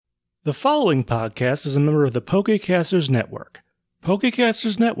The following podcast is a member of the Pokecasters Network.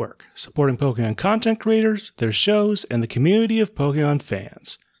 Pokecasters Network, supporting Pokemon content creators, their shows, and the community of Pokemon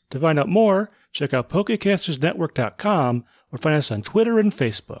fans. To find out more, check out PokecastersNetwork.com or find us on Twitter and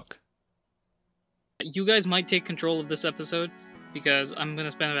Facebook. You guys might take control of this episode, because I'm going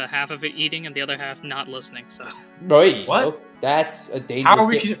to spend about half of it eating and the other half not listening, so... Wait, what? Oh, that's a dangerous... How are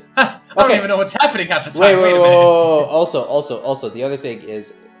we... I don't even know what's happening half the time. Wait, Wait a minute. Also, the other thing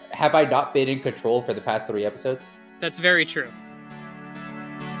is, have I not been in control for the past 3 episodes? That's very true.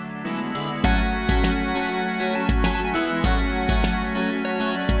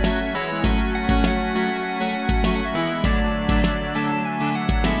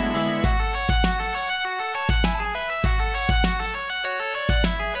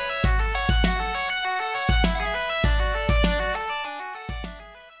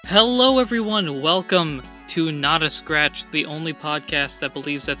 Hello everyone, welcome to Not a Scratch, the only podcast that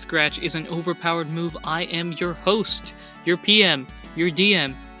believes that Scratch is an overpowered move. I am your host, your PM, your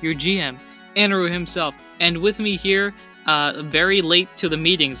DM, your GM, Anaru himself, and with me here, very late to the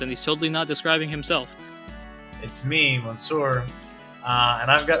meetings, and he's totally not describing himself. It's me, Mansoor,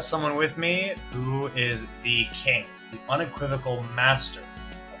 and I've got someone with me who is the king, the unequivocal master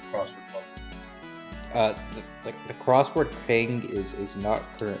of crossword puzzles. The crossword king is not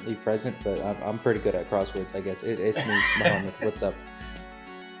currently present, but I'm pretty good at crosswords, I guess. It's me, Mohammed. What's up?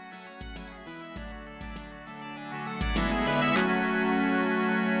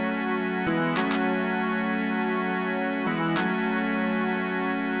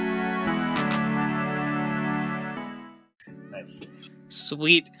 Nice.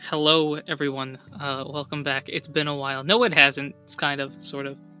 Sweet. Hello everyone, welcome back. It's been a while. No, it hasn't. It's kind of, sort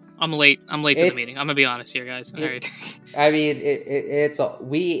of. I'm late to the meeting. I'm gonna be honest here, guys. All right. I mean,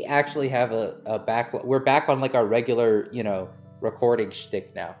 we actually have a back. We're back on like our regular, recording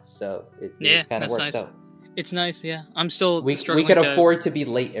shtick now. So it just kind of works nice. out. It's nice, yeah. I'm still We struggling. can afford to be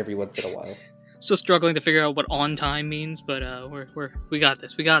late every once in a while. Still struggling to figure out what on time means, but we got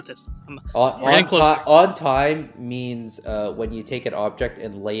this. We got this. We're getting closer. On time means when you take an object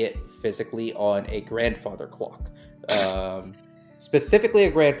and lay it physically on a grandfather clock. Specifically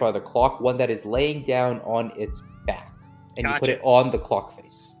a grandfather clock, one that is laying down on its back, and you put it on the clock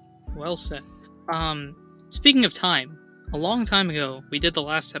face. Well said. Speaking of time, a long time ago we did the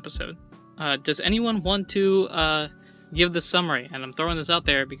last episode. Does anyone want to give the summary? And I'm throwing this out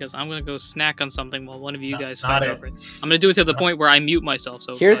there because I'm gonna go snack on something while one of you guys fight over it. I'm gonna do it to the point where I mute myself.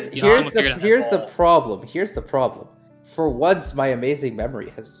 So here's the problem. Here's the problem. For once, my amazing memory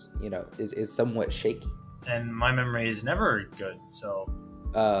has is somewhat shaky. And my memory is never good, so.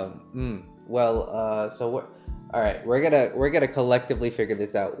 So all right. We're gonna collectively figure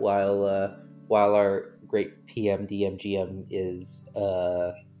this out while our great PM DM GM is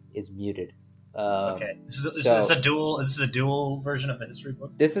muted. Okay. Is this a dual version of the history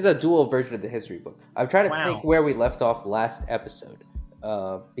book? This is a dual version of the history book. I'm trying to think where we left off last episode.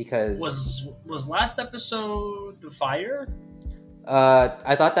 Because was last episode the fire?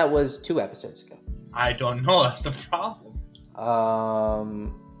 I thought that was 2 episodes ago. I don't know. That's the problem.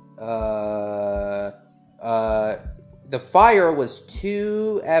 The fire was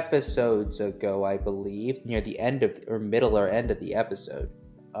 2 episodes ago, I believe, near the end of or middle or end of the episode.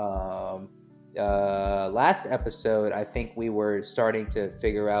 Last episode, I think we were starting to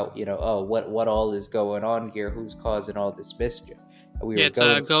figure out, what all is going on here, who's causing all this mischief.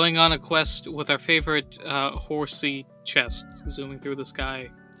 Going on a quest with our favorite horsey chest, zooming through the sky.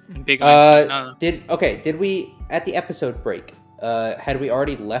 Big Did we at the episode break? Had we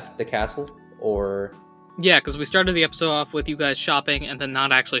already left the castle, or? Yeah, because we started the episode off with you guys shopping and then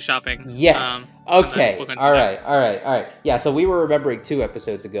not actually shopping. Yes. Okay. All right. Yeah. So we were remembering 2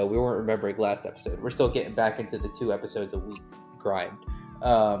 episodes ago. We weren't remembering last episode. We're still getting back into the 2 episodes a week grind.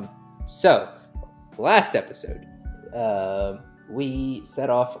 So last episode, we set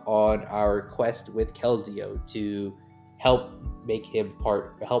off on our quest with Keldeo to help make them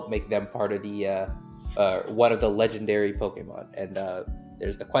part of the one of the legendary Pokemon, and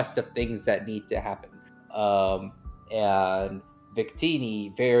there's the quest of things that need to happen. And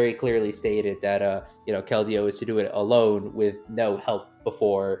Victini very clearly stated that Keldeo is to do it alone with no help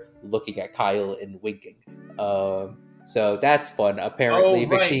before looking at Kyle and winking. So that's fun. Apparently,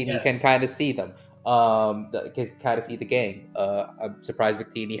 Victini can kind of see them. Can kind of see the gang. I'm surprised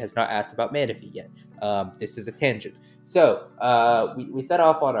Victini has not asked about Manaphy yet. This is a tangent. So we set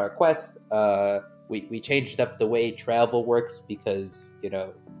off on our quest. We changed up the way travel works because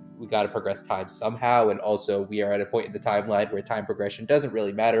we got to progress time somehow, and also we are at a point in the timeline where time progression doesn't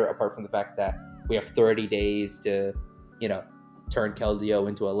really matter, apart from the fact that we have 30 days to turn Keldeo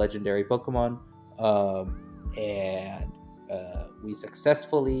into a legendary Pokemon. And we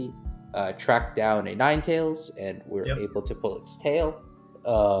successfully tracked down a Ninetales, and we were able to pull its tail.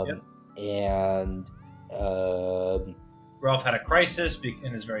 And Ralph had a crisis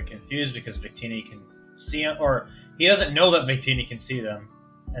and is very confused because Victini can see him, or he doesn't know that Victini can see them,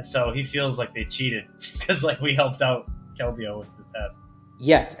 and so he feels like they cheated because like we helped out Keldeo with the task.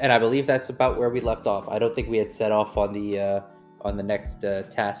 Yes, and I believe that's about where we left off. I don't think we had set off on the next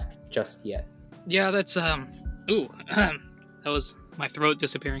task just yet. Yeah, that's that was my throat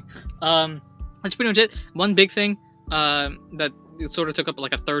disappearing. That's pretty much it. One big thing that sort of took up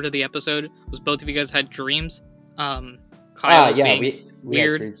like a third of the episode was both of you guys had dreams. Kyle was being we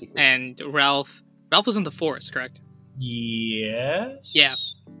weird, had dream and Ralph was in the forest, correct? Yes. Yeah,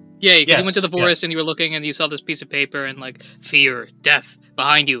 because you went to the forest and you were looking and you saw this piece of paper and like fear, death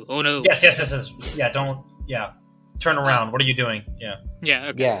behind you. Oh no. Yes. Yeah, turn around. What are you doing? Yeah.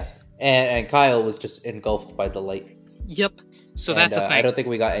 Okay. Yeah, and Kyle was just engulfed by the light. Yep. So that's a thing. I don't think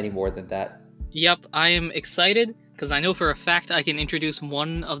we got any more than that. Yep, I am excited because I know for a fact I can introduce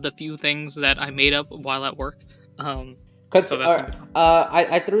one of the few things that I made up while at work. So that's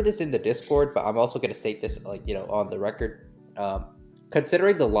I threw this in the Discord, but I'm also going to state this on the record.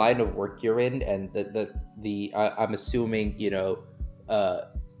 Considering the line of work you're in, and the I'm assuming the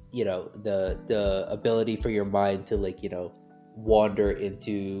ability for your mind to wander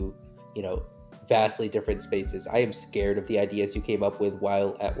into vastly different spaces. I am scared of the ideas you came up with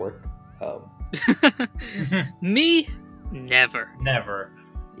while at work. Me, never.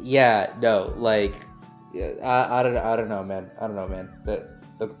 Yeah, no, I don't know, man.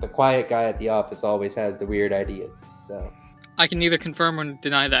 The quiet guy at the office always has the weird ideas. So I can neither confirm or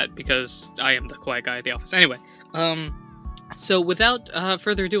deny that because I am the quiet guy at the office. Anyway, so without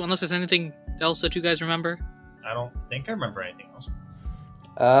further ado, unless there's anything else that you guys remember, I don't think I remember anything else.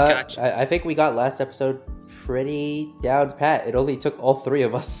 Gotcha. I think we got last episode pretty down pat. It only took all three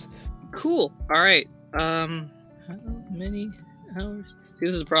of us. Cool. All right. How many hours? See,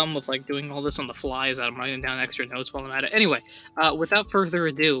 this is the problem with doing all this on the fly is that I'm writing down extra notes while I'm at it. Anyway, without further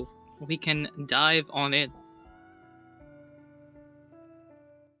ado, we can dive on in.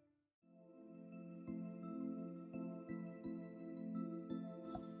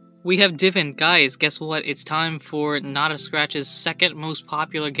 We have Divin. Guys, guess what? It's time for Not a Scratch's second most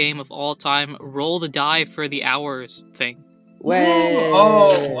popular game of all time, Roll the Die for the Hours thing. Way.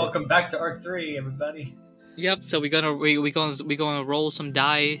 Oh, welcome back to Arc 3, everybody. Yep, so we're gonna roll some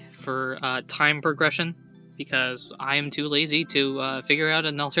die for time progression because I am too lazy to figure out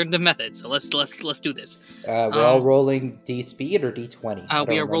an alternative method. So let's do this. We're all rolling D speed or D20.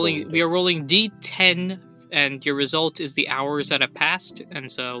 We are rolling D10, and your result is the hours that have passed. And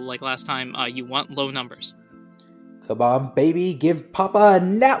so, like last time, you want low numbers. Come on, baby, give Papa a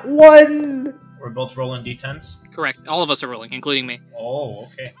nat 1. We're both rolling D10s? Correct. All of us are rolling, including me. Oh,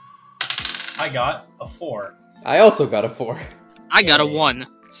 okay. I got a 4. I also got a 4. I got a 1.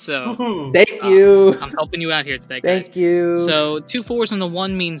 So thank you. I'm helping you out here today, guys. Thank you. So 2 4s and a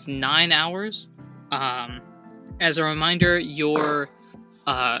 1 means 9 hours. As a reminder, you're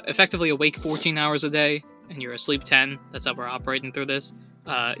effectively awake 14 hours a day, and you're asleep 10. That's how we're operating through this.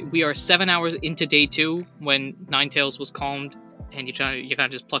 We are 7 hours into day 2 when Ninetales was calmed, and you kind of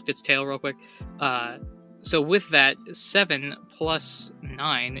just plucked its tail real quick. So with that, 7 plus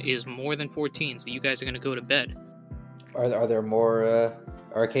 9 is more than 14, so you guys are going to go to bed. Are there more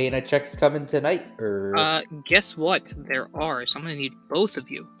Arcana checks coming tonight? Or guess what? There are, so I'm going to need both of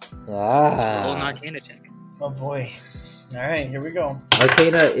you. Roll an Arcana check. Oh boy. Alright, here we go.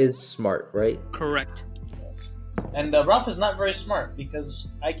 Arcana is smart, right? Correct. Yes. And Ralph is not very smart because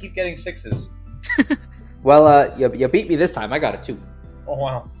I keep getting 6s. Well, you beat me this time. I got a 2. Oh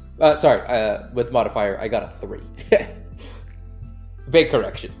wow. Sorry, with modifier, I got a 3. Big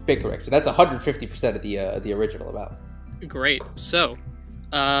correction. That's 150% of the original amount. Great. So,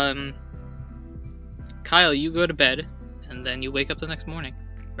 Kyle, you go to bed, and then you wake up the next morning.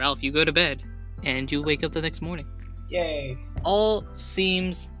 Ralph, you go to bed, and you wake up the next morning. Yay. All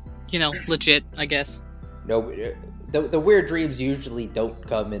seems, legit, I guess. No, the weird dreams usually don't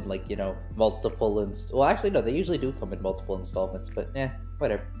come in multiple well, actually no, they usually do come in multiple installments, but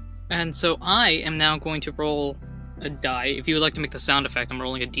whatever. And so I am now going to roll a die. If you would like to make the sound effect, I'm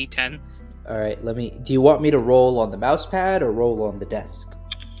rolling a D10. All right, do you want me to roll on the mouse pad or roll on the desk?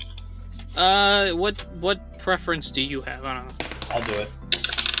 What preference do you have? I don't know. I'll do it.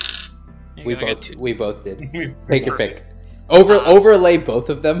 We both did. Take your pick. Overlay both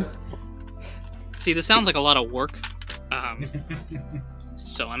of them. See, this sounds like a lot of work.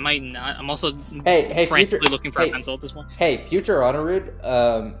 so I might not. I'm also Hey, frantically future- looking for hey. a pencil at this point. Hey, future Honorud,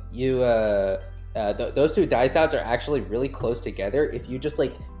 those two die sounds are actually really close together. If you just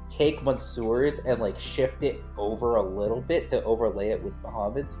like take Mansoor's and like shift it over a little bit to overlay it with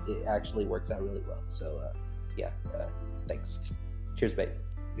Muhammad's, it actually works out really well. So thanks. Cheers, babe.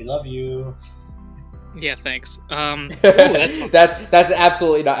 We love you. Yeah, thanks. That's fun. that's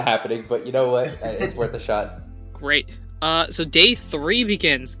absolutely not happening, but you know what? It's worth a shot. Great. So day 3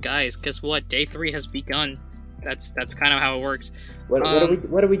 begins, guys. Guess what? Day 3 has begun. That's kind of how it works. What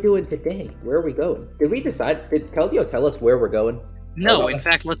are we doing today? Where are we going? Did we decide? Did Keldeo tell us where we're going? No, Oh, in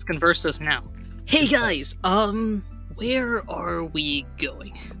fact, let's converse this now. Hey guys, where are we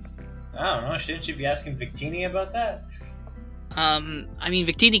going? I don't know. Shouldn't you be asking Victini about that? I mean,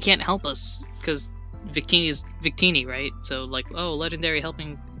 Victini can't help us because Victini is Victini, right? So like, oh, legendary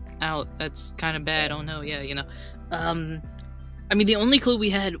helping out. That's kind of bad. Oh no, yeah, you know. I mean, the only clue we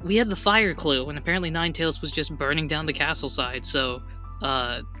had the fire clue, and apparently Ninetales was just burning down the castle side, so,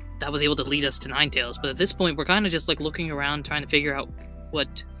 that was able to lead us to Ninetales. But at this point, we're kind of just, like, looking around, trying to figure out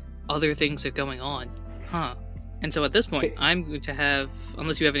what other things are going on. Huh. And so at this point, I'm going to have,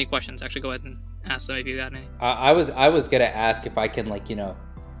 unless you have any questions, actually go ahead and ask them if you got any. I was gonna ask if I can, like, you know,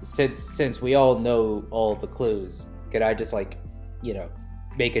 since we all know all the clues, could I just, like, you know,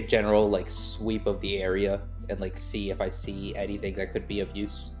 make a general, like, sweep of the area and, like, see if I see anything that could be of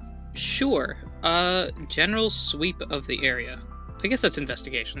use? Sure. General sweep of the area. I guess that's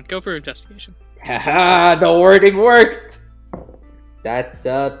investigation. Go for investigation. Haha, the wording worked! That's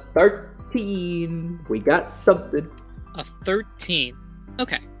 13. We got something. A 13.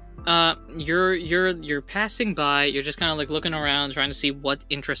 Okay. You're passing by. You're just kind of like looking around, trying to see what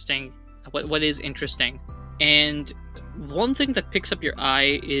is interesting. And one thing that picks up your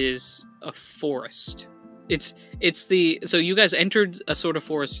eye is a forest. So you guys entered a sort of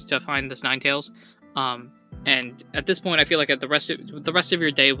forest to find this Ninetales. And at this point, I feel like the rest of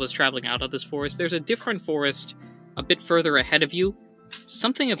your day was traveling out of this forest. There's a different forest a bit further ahead of you.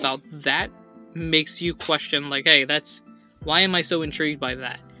 Something about that makes you question, like, hey, why am I so intrigued by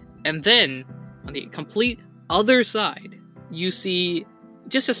that? And then, on the complete other side, you see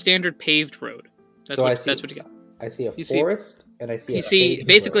just a standard paved road. That's what you got. I see a You forest, and I see You a see, paved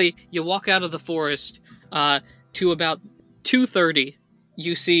basically, you walk out of the forest to about 2:30,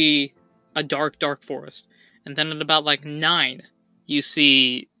 you see a dark, dark forest. And then at about, like, 9, you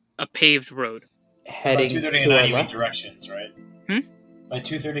see a paved road. heading By 2:30 and to 9, our you mean left. directions, right? By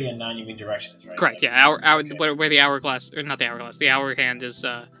 2:30 and 9, you mean directions, right? Correct, Like- yeah. Okay. Where the hourglass, or not the hourglass, the hour hand is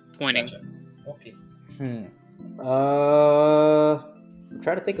pointing. Gotcha. Okay. I'm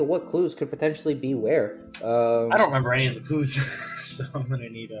trying to think of what clues could potentially be where. I don't remember any of the clues, so I'm gonna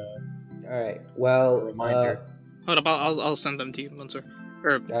need a All right. Well, reminder. Hold up, I'll send them to you, Munzer.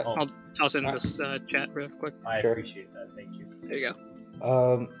 Or Oh. I'll send this chat real quick. I Sure. appreciate that. Thank you. There you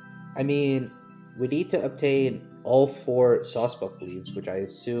go. I mean, we need to obtain all 4 Sawsbuck leaves, which I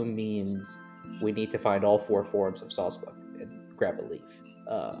assume means we need to find all 4 forms of Sawsbuck and grab a leaf.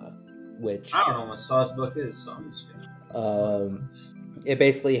 Which I don't know what Sawsbuck is, so I'm just gonna. it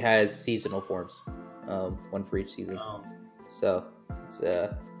basically has seasonal forms, 1 for each season. Oh. So it's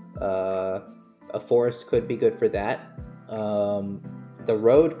a forest could be good for that. The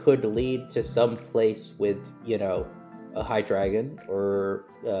road could lead to some place with, you know, a high dragon or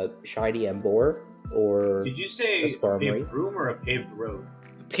a shiny embor or Did you say a a Sparm paved Wraith. room or a paved road?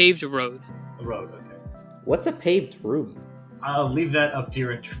 Paved road. A road, okay. What's a paved room? I'll leave that up to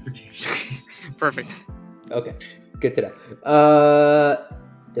your interpretation. Perfect. Okay, good to know.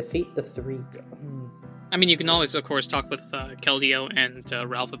 Defeat the 3. I mean, you can always, of course, talk with Keldeo and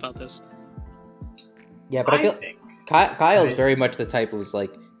Ralph about this. Yeah, but I feel think Kyle's Right. very much the type who's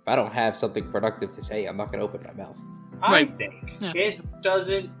like, if I don't have something productive to say, I'm not gonna open my mouth. I Right. think Yeah. it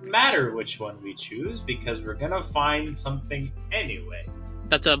doesn't matter which one we choose because we're gonna find something anyway.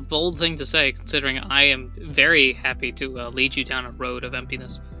 That's a bold thing to say, considering I am very happy to lead you down a road of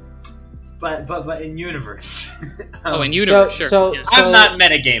emptiness. But in universe. Oh, and universe, sure. so- yes. I'm not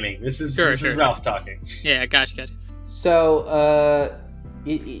metagaming. This is Sure, this sure. is Ralph talking. Yeah, gotcha. So,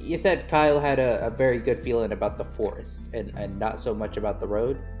 you said Kyle had a very good feeling about the forest and not so much about the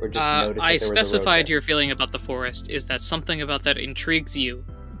road, or just noticed that I there was a road specified there? your feeling about the forest is that something about that intrigues you,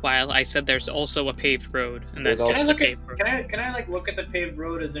 while I said there's also a paved road, and that's There's just Can a I look paved at road. can I like look at the paved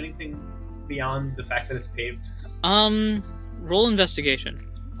road as anything beyond the fact that it's paved? Roll investigation.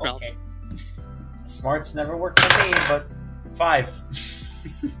 Ralph. Okay. Smarts never worked for me, but 5.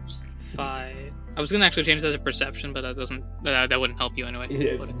 5. I was gonna actually change that to perception, but that doesn't. That wouldn't help you anyway.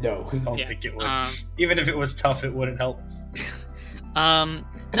 would it? No. Don't Yeah, think it would. Um, Even if it was tough, it wouldn't help. No,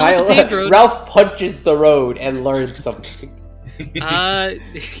 it's a paved road. Ralph punches the road and learns something. No,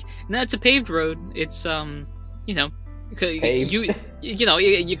 it's a paved road. It's you know, Paved.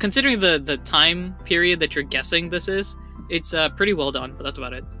 you considering the time period that you're guessing this is, it's pretty well done. But that's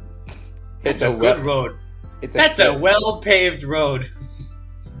about it. It's a good road. That's a well-paved road.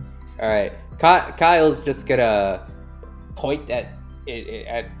 All right, Kyle's just gonna point at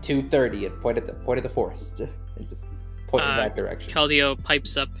 2:30 and point at the forest and just point in that direction. Caldio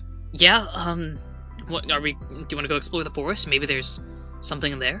pipes up. Yeah. What are we? Do you want to go explore the forest? Maybe there's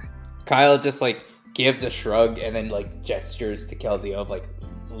something in there. Kyle just like gives a shrug and then like gestures to Caldio of like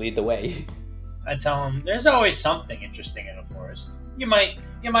lead the way. I tell him there's always something interesting in a forest. You might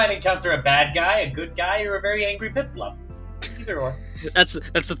encounter a bad guy, a good guy, or a very angry Piplup. Either or. That's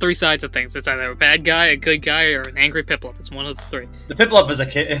the three sides of things. It's either a bad guy, a good guy, or an angry Piplup. It's one of the three. The Piplup is I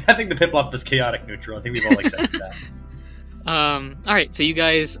think the Piplup is chaotic neutral. I think we've all accepted that. Alright, so you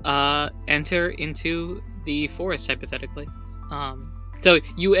guys enter into the forest, hypothetically. So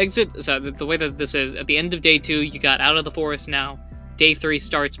you exit, so the way that this is, at the end of day 2, you got out of the forest now. Day 3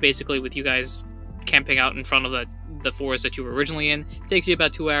 starts basically with you guys camping out in front of the forest that you were originally in. It takes you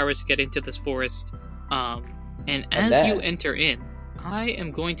about 2 hours to get into this forest. And as you enter in, I'm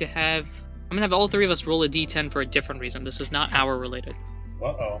going to have all 3 of us roll a d10 for a different reason. This is not hour related.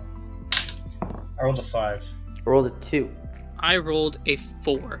 Uh-oh. I rolled a 5. I rolled a 2. I rolled a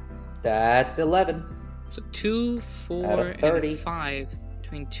 4. That's 11. So 2, 4, and 5.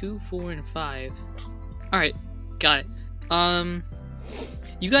 Between 2, 4, and 5. Alright, got it.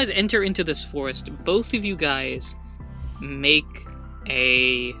 You guys enter into this forest. Both of you guys make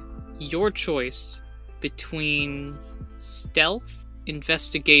your choice between stealth,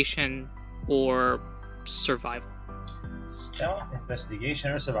 investigation, or survival. Stealth,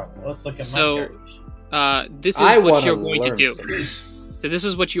 investigation, or survival. Let's look at my characters. This is what you're going to do. So this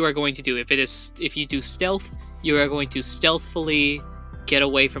is what you are going to do. If you do stealth, you are going to stealthfully get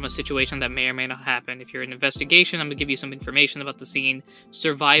away from a situation that may or may not happen. If you're in investigation, I'm going to give you some information about the scene.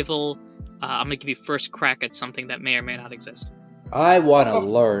 Survival, I'm going to give you first crack at something that may or may not exist. I want to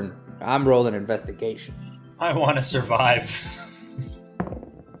learn. I'm rolling investigation. I want to survive.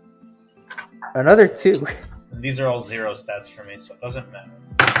 Another 2. These are all 0 stats for me, so it doesn't matter.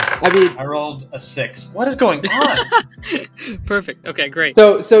 I mean, I rolled a 6. What is going on? Perfect. Okay, great.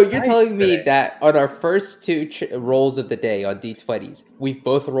 So you're Nice telling me today. that on our first 2 rolls of the day on D20s, we've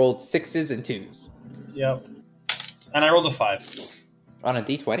both rolled 6s and 2s Yep. And I rolled a 5. on a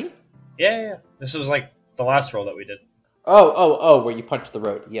D20? Yeah. This was like the last roll that we did. Oh, where you punched the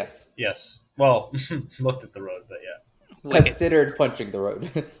road. Yes. Yes. Well, looked at the road, but yeah. Wicked. Considered punching the road.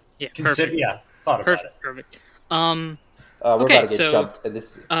 Yeah, perfect. Thought about it. Perfect. We're Okay, about to get jumped, and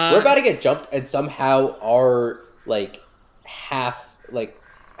we're about to get jumped, and somehow our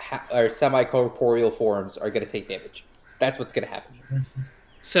our semi-corporeal forms are going to take damage. That's what's going to happen here.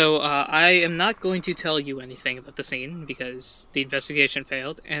 So, I am not going to tell you anything about the scene, because the investigation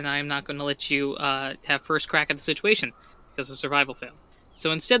failed, and I'm not going to let you have first crack at the situation, because the survival failed.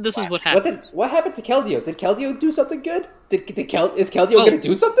 So instead, this is what happened. What happened to Caldio? Did Caldio do something good? Is Caldio going to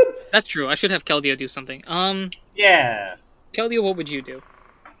do something? That's true. I should have Caldio do something. Yeah. Caldio, what would you do?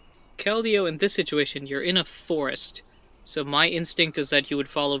 Caldio, in this situation, you're in a forest, so my instinct is that you would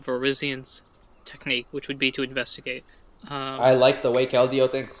follow Verizian's technique, which would be to investigate. I like the way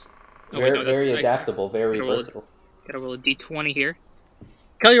Caldio thinks. Very adaptable, very versatile. Gotta roll a d20 here.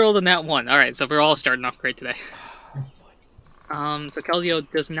 Caldio rolled a nat 1. Alright, so we're all starting off great today. So Caldio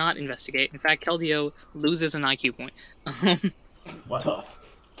does not investigate. In fact, Caldio loses an IQ point. What?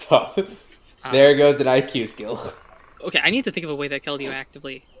 Tough. There goes an IQ skill. Okay, I need to think of a way that Caldio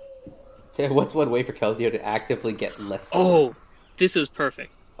actively... What's one way for Caldio to actively get less? Oh, this is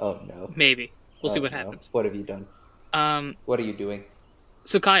perfect. Oh no. Maybe. We'll see what happens. What have you done? What are you doing?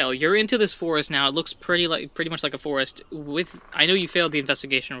 So Kyle, you're into this forest now. It looks pretty much like a forest. I know you failed the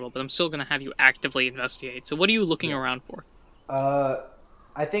investigation roll, but I'm still going to have you actively investigate. So what are you looking around for?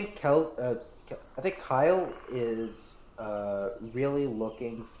 I think Kyle is really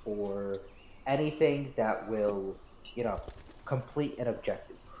looking for anything that will, complete an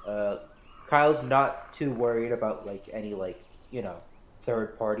objective. Kyle's not too worried about any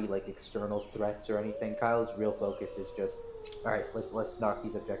third party external threats or anything. Kyle's real focus is just, all right, let's knock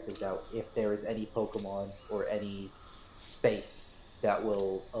these objectives out. If there is any Pokemon or any space that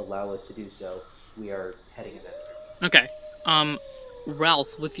will allow us to do so, we are heading in that direction. Okay.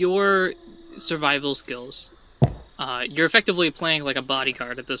 Ralph, with your survival skills, You're effectively playing like a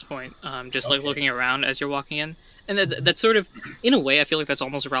bodyguard at this point, just like Okay. looking around as you're walking in. And that's sort of, in a way, I feel like that's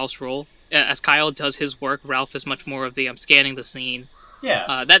almost Ralph's role. As Kyle does his work, Ralph is much more of the scanning the scene.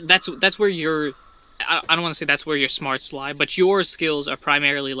 Yeah. That's where your I don't want to say that's where your smarts lie, but your skills are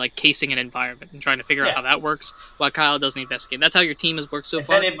primarily like casing an environment and trying to figure out Yeah. how that works, while Kyle doesn't investigate. That's how your team has worked so if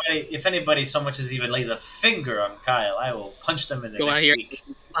far. if anybody so much as even lays a finger on Kyle, I will punch them in the Go out next here. week.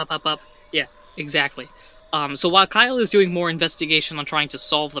 Up. Yeah, exactly. So while Kyle is doing more investigation on trying to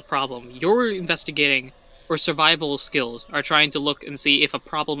solve the problem, your investigating or survival skills are trying to look and see if a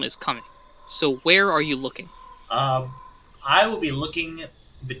problem is coming. So where are you looking? I will be looking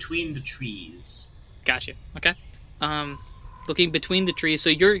between the trees. Gotcha. Okay. Looking between the trees. So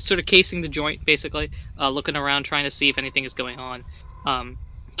you're sort of casing the joint, basically, looking around, trying to see if anything is going on.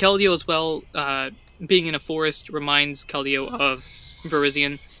 Keldeo as well, being in a forest reminds Keldeo of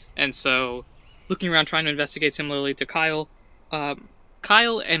Verizian, and so looking around, trying to investigate similarly to Kyle.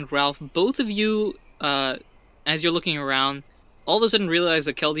 Kyle and Ralph, both of you, as you're looking around, all of a sudden realize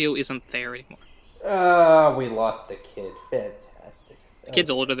that Keldeo isn't there anymore. We lost the kid. Fantastic. The kid's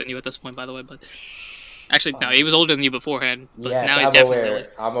older than you at this point, by the way, but actually, no, he was older than you beforehand, but Yes, now he's I'm definitely aware. older.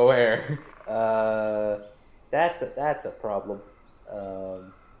 I'm aware. That's a problem.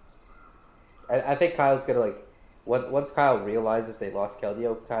 I think Kyle's gonna like once Kyle realizes they lost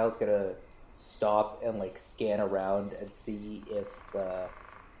Keldeo, Kyle's gonna stop and like scan around and see if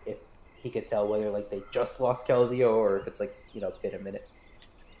he could tell whether like they just lost Keldeo or if it's like been a minute.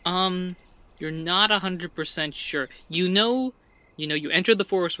 You're not 100% sure. You entered the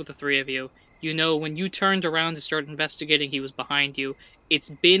forest with the three of you. You know, when you turned around to start investigating, he was behind you. It's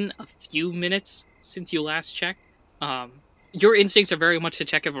been a few minutes since you last checked. Your instincts are very much to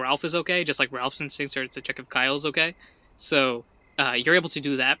check if Ralph is okay, just like Ralph's instincts are to check if Kyle's okay. So, you're able to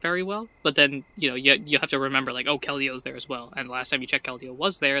do that very well. But then, you have to remember, like, oh, Keldeo's there as well. And last time you checked Keldeo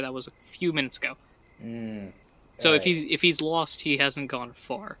was there, that was a few minutes ago. So Alright. if he's lost, he hasn't gone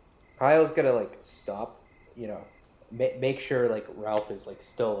far. Kyle's gonna like stop, make sure like Ralph is like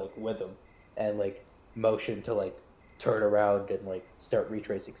still like with him, and like motion to like turn around and like start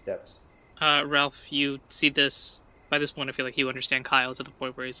retracing steps. Ralph, you see this. By this point, I feel like you understand Kyle to the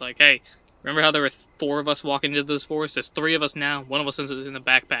point where he's like, hey, remember how there were 4 of us walking into this forest? There's 3 of us now. One of us is in the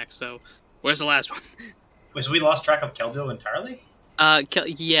backpack, so where's the last one? Was we lost track of Keldeo entirely?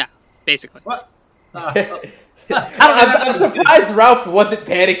 Yeah, basically. What? I'm surprised Ralph wasn't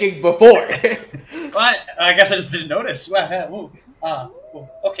panicking before. What? I guess I just didn't notice.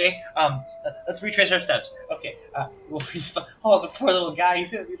 Okay. Let's retrace our steps. Okay. The poor little guy.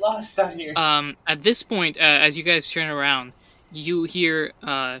 He's gonna be lost out here. At this point, as you guys turn around, you hear,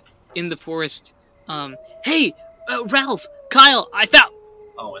 in the forest, hey, Ralph, Kyle, I found...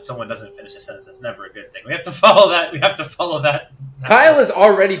 Oh, when someone doesn't finish a sentence, that's never a good thing. We have to follow that. Kyle is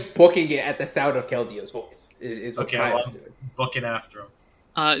already booking it at the sound of Keldeo's voice. Is what Okay, Kyle's well, doing. booking after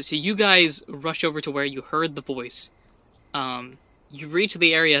him. So you guys rush over to where you heard the voice. You reach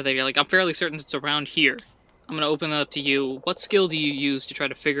the area that you're like, I'm fairly certain it's around here. I'm going to open it up to you. What skill do you use to try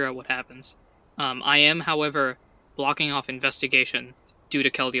to figure out what happens? I am, however, blocking off investigation due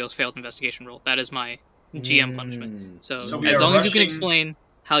to Keldeo's failed investigation roll. That is my GM punishment. So we as are long as you can rushing- explain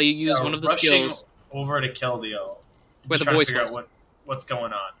how you use one of the rushing skills... over to Keldeo. Where Just the trying to voice figure was. out what's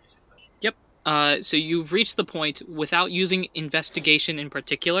going on, basically. So you reach the point without using investigation in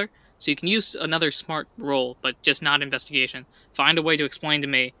particular. So you can use another smart roll, but just not investigation. Find a way to explain to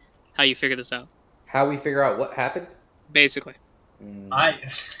me how you figure this out. How we figure out what happened? Basically. Not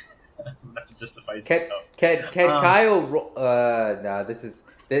to justify Can yourself. Kyle? Nah. This is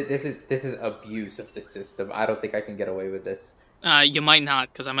abuse of the system. I don't think I can get away with this. You might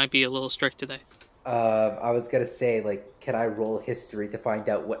not, because I might be a little strict today. I was gonna say like, can I roll history to find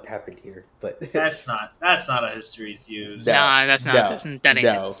out what happened here? But That's not a history's use. No, Nah, that's not. That ain't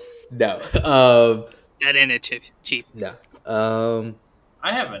it. no. That ain't it, Chief. No.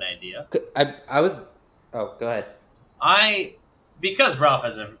 I have an idea. I was. Oh, go ahead. Because Ralph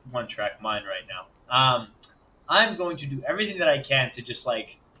has a one-track mind right now, I'm going to do everything that I can to just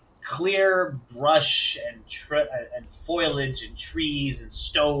like clear brush and foliage and trees and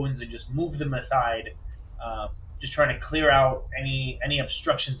stones and just move them aside, just trying to clear out any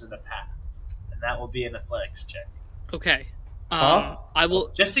obstructions in the path, and that will be an athletics check. Okay. Huh? I will.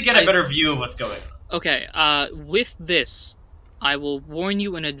 Just to get a better view of what's going on. Okay. With this, I will warn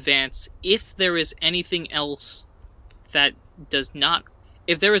you in advance if there is anything else that does not.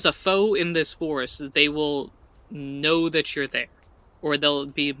 If there is a foe in this forest, they will know that you're there, or they'll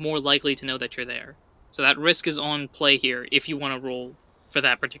be more likely to know that you're there. So that risk is on play here if you want to roll for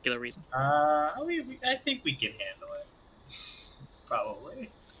that particular reason. I think we can handle it. Probably.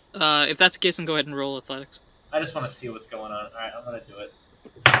 If that's the case, then go ahead and roll athletics. I just want to see what's going on. Alright, I'm gonna do it.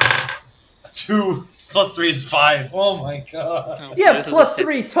 2 + 3 is 5. Oh my god. Oh, Yeah, this is plus a hit.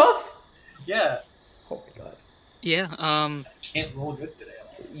 3 tough. Yeah. Oh my god. Yeah. I can't roll good today.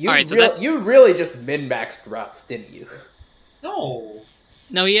 You Alright, so that's- you really just min-maxed Ralph, didn't you? No.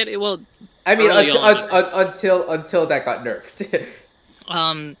 No, he had well. I mean, Early until that got nerfed.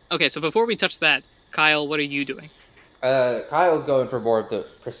 Okay, so before we touch that, Kyle, what are you doing? Kyle's going for more of the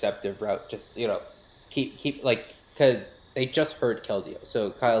perceptive route. Just keep like because they just heard Keldeo,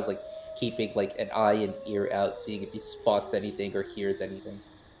 so Kyle's like keeping like an eye and ear out, seeing if he spots anything or hears anything.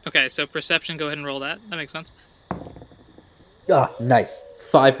 Okay, so perception. Go ahead and roll that. That makes sense. Ah, nice.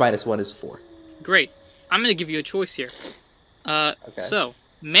 5 minus 1 is 4. Great. I'm going to give you a choice here. So,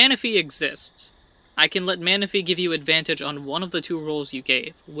 Manaphy exists. I can let Manaphy give you advantage on one of the 2 rolls you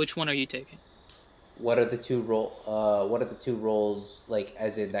gave. Which one are you taking? What are the 2 rolls like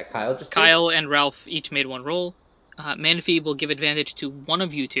as in that Kyle just did? Kyle and Ralph each made 1 roll. Manaphy will give advantage to one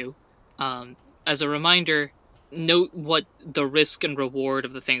of you 2. As a reminder, note what the risk and reward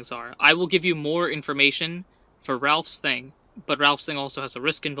of the things are. I will give you more information for Ralph's thing, but Ralph's thing also has a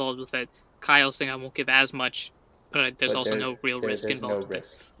risk involved with it. Kyle's thing I won't give as much, but there's also no real risk involved.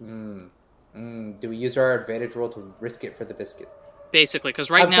 There's no risk. Do we use our advantage roll to risk it for the biscuit? Basically,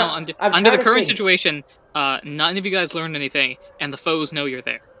 because right now, under the current situation, none of you guys learned anything, and the foes know you're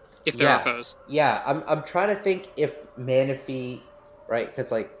there, if there are foes. Yeah, I'm trying to think if Manaphy, right?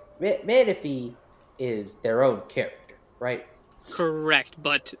 Because like Manaphy is their own character, right? Correct,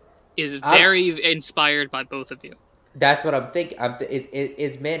 but is very inspired by both of you. That's what I'm thinking.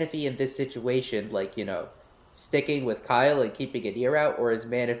 Is Manaphy in this situation like sticking with Kyle and keeping an ear out, or is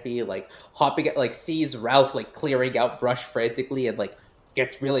Manaphy like hopping at, like sees Ralph like clearing out brush frantically and like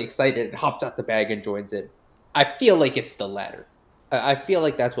gets really excited and hops out the bag and joins in? I feel like it's the latter. I feel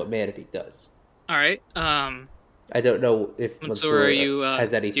like that's what Manaphy does. All right. I don't know if Mansoor,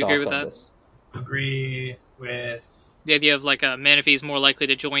 has any do you agree thoughts with on that? this. Agree with The idea of like Manaphy is more likely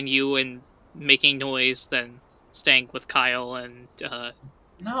to join you in making noise than staying with Kyle and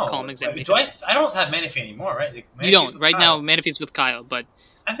no. calming Xanadu. I don't have Manaphy anymore, right? Like, You don't. Right now, Manaphy's with Kyle, but...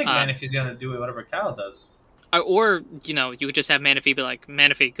 I think Manaphy's gonna do whatever Kyle does. Or, you could just have Manaphy be like,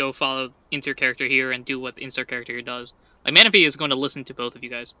 Manaphy, go follow insert character here and do what the insert character here does. Like, Manaphy is going to listen to both of you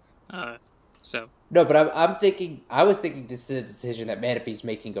guys. So... No, but I was thinking this is a decision that Manaphy's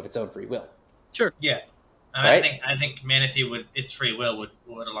making of its own free will. Sure. Yeah. And Right? I think Manaphy its free will would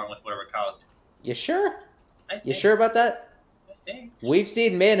along with whatever Kyle's doing. You sure? I think. You sure about that? I think. We've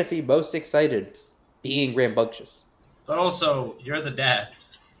seen Manaphy most excited being rambunctious. But also, you're the dad.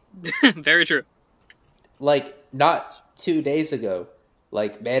 Very true. Like, not 2 days ago,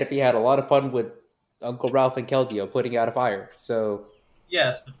 like, Manaphy had a lot of fun with Uncle Ralph and Keldeo putting out a fire, so...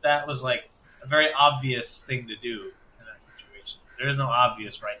 Yes, but that was like a very obvious thing to do in that situation. There is no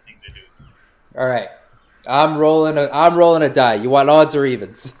obvious right thing to do. Alright. I'm rolling a die. You want odds or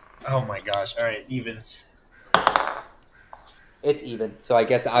evens? Oh my gosh. Alright, evens. It's even, so I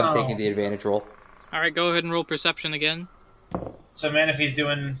guess I'm taking the advantage roll. Alright, go ahead and roll perception again. So Manaphy's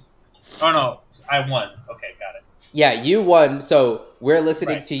doing... Oh no, I won. Okay, got it. Yeah, you won, so we're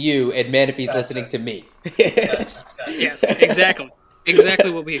listening Right. to you, and Manaphy's Gotcha. listening to me. Gotcha. Yes, exactly.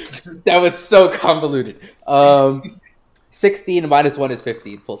 Exactly what we... That was so convoluted. 16 minus 1 is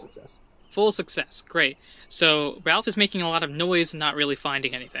 15, full success. Full success. Great. So, Ralph is making a lot of noise and not really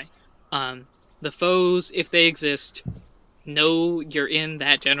finding anything. The foes, if they exist, know you're in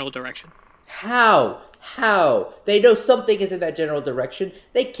that general direction. How? They know something is in that general direction.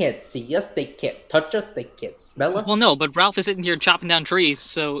 They can't see us, they can't touch us, they can't smell us. Well, no, but Ralph is sitting here chopping down trees,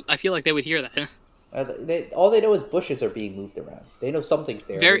 so I feel like they would hear that. All they know is bushes are being moved around. They know something's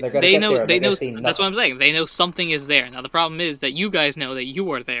there. They know. That's nothing. what I'm saying. They know something is there. Now the problem is that you guys know that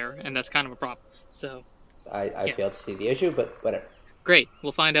you are there, and that's kind of a problem. So I failed to see the issue, but whatever. great.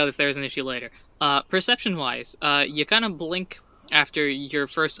 We'll find out if there's an issue later. Perception-wise, you kind of blink after your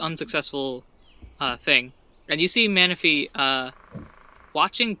first unsuccessful thing, and you see Manaphy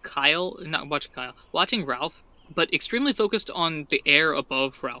watching Ralph, but extremely focused on the air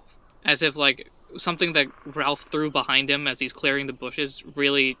above Ralph, as if like something that Ralph threw behind him as he's clearing the bushes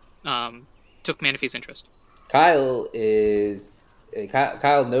really took Manaphy's interest. Kyle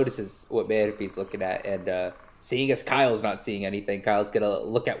notices what Manaphy's looking at, and seeing as Kyle's not seeing anything, Kyle's gonna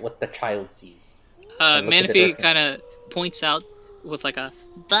look at what the child sees. Manaphy kind of points out with like a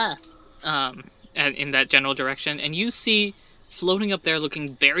 "the" in that general direction, and you see floating up there,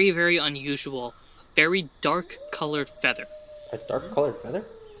 looking very, very unusual, very dark colored feather. A dark colored feather?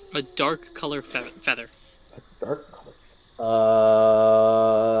 A dark color feather. A dark color.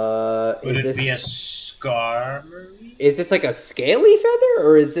 Would Is it be a this scar? is this like a scaly feather,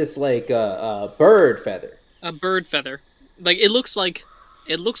 or is this like a bird feather? A bird feather. Like it looks like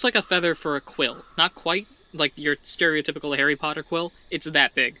a feather for a quill. Not quite like your stereotypical Harry Potter quill. It's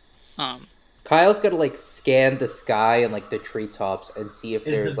that big. Kyle's gonna like scan the sky and like the treetops and see if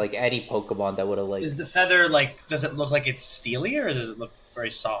Is there's the- like any Pokemon that would have like Is the feather like? Does it look like it's steely, or does it look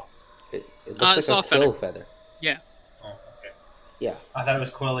very soft? it looks like a soft quill feather. Oh, okay. Yeah. I thought it was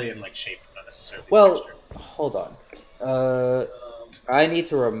quilly in like shape, not necessarily. Well, texture. hold on. I need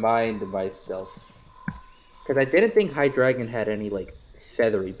to remind myself because I didn't think Hydreigon had any like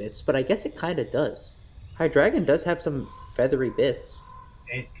feathery bits, but I guess it kind of does. Hydreigon does have some feathery bits.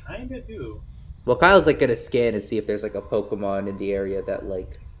 It kind of do. Well, Kyle's like gonna scan and see if there's like a Pokemon in the area that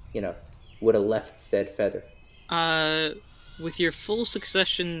like would have left said feather. With your full success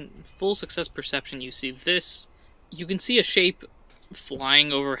perception, you see this. You can see a shape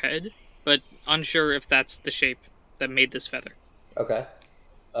flying overhead, but unsure if that's the shape that made this feather. Okay.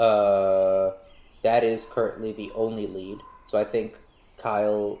 That is currently the only lead. So I think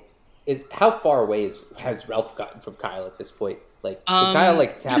Kyle is. How far away has Ralph gotten from Kyle at this point? Like, did Kyle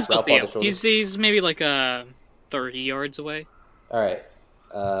like you tap can still up see on him. the shoulder? He's maybe like 30 yards away. All right.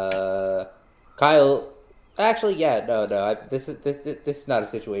 Kyle. Actually, yeah, no. This is not a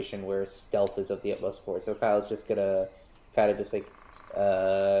situation where stealth is of the utmost importance. So Kyle's just gonna kind of just like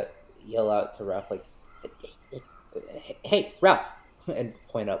yell out to Ralph like, "Hey, Ralph!" and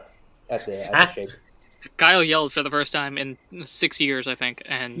point up at the shape. Kyle yelled for the first time in 6 years, I think,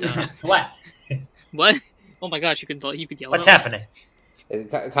 and What? what? Oh my gosh, you could yell. What's at happening? And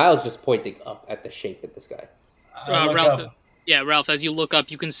Kyle's just pointing up at the shape in the sky. I look Ralph. up. Yeah, Ralph. As you look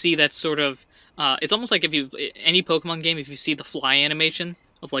up, you can see that sort of. It's almost like any Pokemon game, if you see the fly animation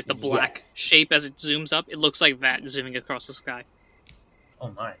of like the black Yes. shape as it zooms up, it looks like that zooming across the sky. Oh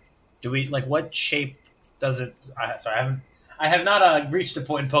my! Do we like what shape does it? I have not reached the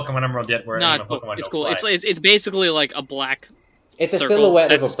point in Pokemon Emerald yet where No, any it's of my cool. Pokemon It's don't cool. fly. It's basically like a black. It's a circle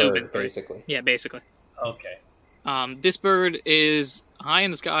silhouette of a that's bird, stupid, right? basically. Yeah, basically. Okay. This bird is high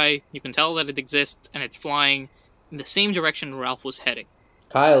in the sky. You can tell that it exists, and it's flying in the same direction Ralph was heading.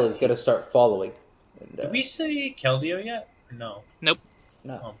 Kyle is gonna start following. And, Did we say Keldeo yet? No. no.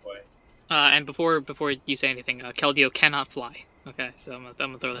 Oh boy. And before you say anything, Keldeo cannot fly. Okay, so I'm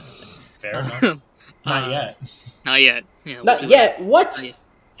gonna throw that. Fair out enough. there. Not yet. Not yet. Yeah, we'll Not see yet. What?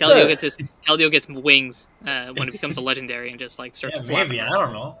 Not yet. Sir. Keldeo gets wings when it becomes a legendary and just like starts Yeah, flapping. maybe. I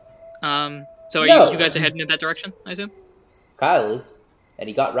don't know. So are No. you guys are heading in that direction? I assume. Kyle is, and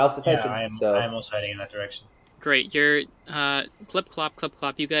he got Ralph's Yeah, attention. I am also heading in that direction. Great. You're clip clop.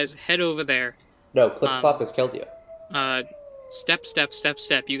 You guys head over there. No, Clip Clop is Keldeo. Step.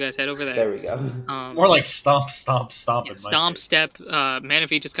 You guys head over There there. we go. More like stomp. Yeah, stomp, step,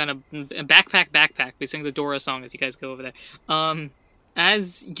 Manaphy just kind of backpack. We sing the Dora song as you guys go over there.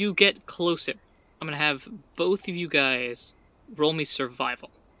 As you get closer, I'm gonna have both of you guys roll me survival.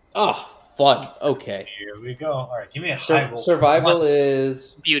 Oh, fun. Okay. Here we go. All right, give me a high roll. for Survival once.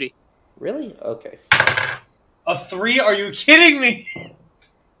 is Beauty. really okay. a 3. Are you kidding me?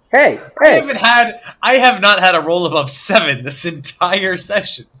 Hey, I have not had a roll above 7 this entire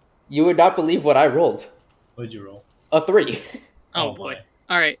session. you would not believe what I rolled. What did you roll? A 3. Oh boy.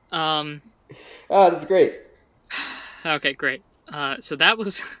 All right. Oh, this is great. Okay, great. So that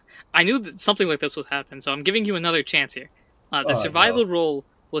was. I knew that something like this would happen, so I'm giving you another chance here. The Oh, survival no. roll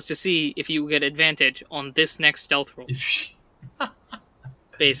was to see if you get advantage on this next stealth roll,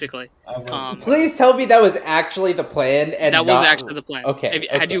 basically. Please tell me that was actually the plan, and That was not- actually the plan. Okay,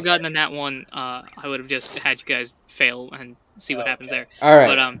 Had okay. you gotten in that one, I would have just had you guys fail and see what happens there. All right.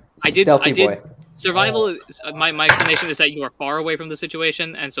 But I did. Stealthy boy. Survival. My explanation is that you are far away from the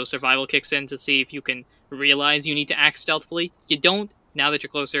situation, and so survival kicks in to see if you can realize you need to act stealthily. You don't. Now that you're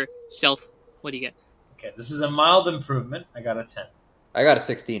closer, stealth. What do you get? Okay, this is a mild improvement. I got a 10. I got a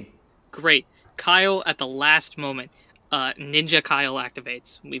 16. Great. Kyle at the last moment. Ninja Kyle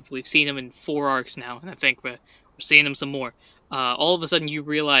activates. We've seen him in 4 arcs now, and I think we're seeing him some more. All of a sudden you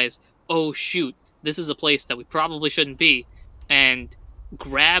realize, oh shoot, this is a place that we probably shouldn't be, and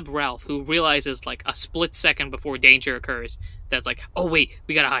grab Ralph, who realizes like a split second before danger occurs, that's like, oh wait,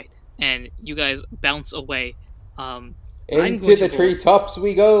 we gotta hide. And you guys bounce away. I'm Into going the to treetops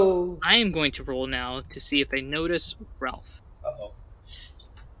we go. I am going to roll now to see if they notice Ralph. Uh-oh.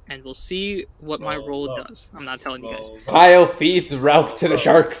 And we'll see what my Roll, roll roll. does. I'm not telling you guys. Kyle feeds Ralph to the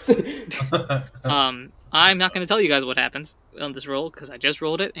sharks. I'm not going to tell you guys what happens on this roll because I just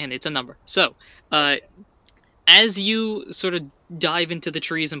rolled it and it's a number. So, As you sort of dive into the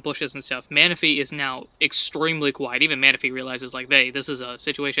trees and bushes and stuff, Manaphy is now extremely quiet. Even Manaphy realizes, like, hey, this is a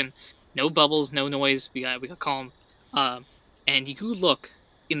situation. No bubbles, no noise. We got calm. And you look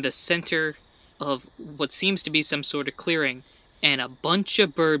in the center of what seems to be some sort of clearing, and a bunch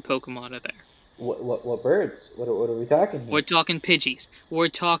of bird Pokemon are there. What birds? What are we talking here? We're talking Pidgeys. We're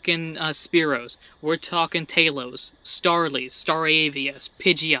talking Spearows. We're talking Talos, Starlies, Staravias,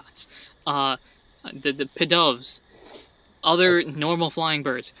 Pidgeots, the Pidoves, other normal flying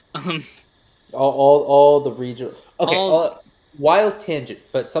birds. All the regional. Okay, wild tangent,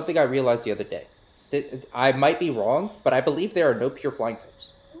 but something I realized the other day. I might be wrong, but I believe there are no pure flying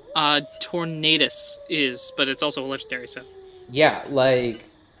types. Tornadus is, but it's also a legendary, so. Yeah, like,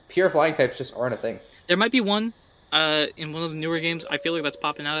 pure flying types just aren't a thing. There might be one in one of the newer games. I feel like that's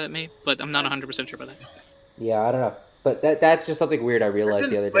popping out at me, but I'm not 100% sure about that. Yeah, I don't know. But that's just something weird I realized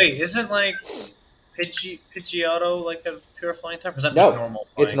the other day. Wait, isn't, like, Pidgeotto, like, a pure flying type? Or is that No, normal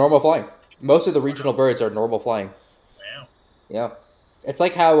flying? it's normal flying. Most of the regional birds are normal flying. Wow. Yeah. It's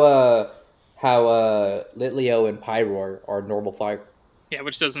like how Litleo and Pyroar are normal flying. Yeah,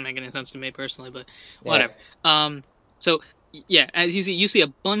 which doesn't make any sense to me personally, but whatever. So, yeah, as you see a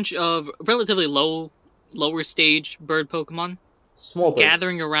bunch of relatively lower stage bird Pokemon Small birds.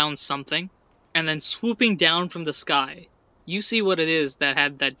 gathering around something, and then swooping down from the sky. You see what it is that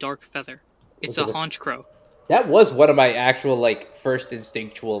had that dark feather. It's a Honchkrow. That was one of my actual, like, first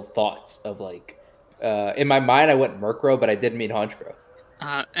instinctual thoughts of, like, in my mind I went Murkrow, but I didn't mean Honchkrow.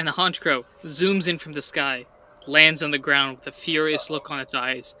 And the Honchkrow zooms in from the sky, lands on the ground with a furious look on its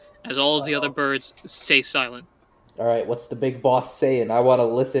eyes, as all of the other birds stay silent. Alright, what's the big boss saying? I want to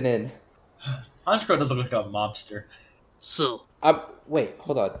listen in. Honchkrow does look like a mobster. So, Wait,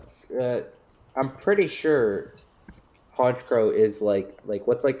 hold on. I'm pretty sure Honchkrow is, like,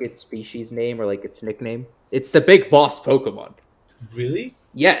 what's, like, its species name or, like, its nickname? It's the big boss Pokemon. Really?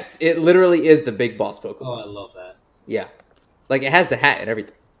 Yes, it literally is the big boss Pokemon. Oh, I love that. Yeah. Like, it has the hat and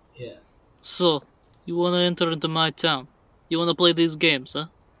everything. Yeah. So, you wanna enter into my town? You wanna play these games, huh?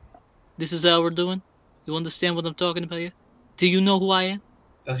 This is how we're doing? You understand what I'm talking about here? Do you know who I am?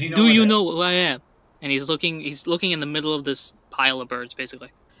 Does he know? Do you know who I am? And he's looking in the middle of this pile of birds, basically.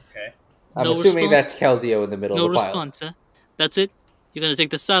 Okay. I'm No assuming response? that's Keldeo in the middle No of the pile. response, huh? That's it? You're gonna take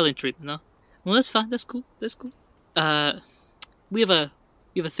the silent treatment, huh? Well, that's fine. That's cool. That's cool. We have a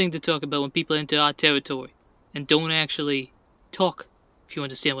thing to talk about when people enter our territory and don't actually talk, if you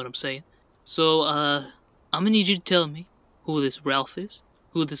understand what I'm saying. So, I'm gonna need you to tell me who this Ralph is,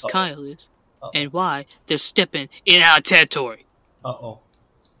 who this Kyle is, and why they're stepping in our territory. Uh-oh.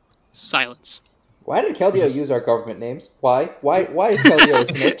 Silence. Why did Keldeo use our government names? Why? Why is Keldeo a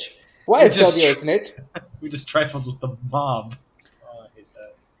snitch? Why is Keldeo a snitch? We just trifled with the mob. Oh, I hate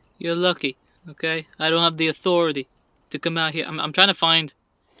that. You're lucky, okay? I don't have the authority to come out here. I'm trying to find...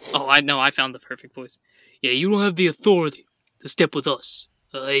 Oh, I know, I found the perfect voice. Yeah, you don't have the authority to step with us,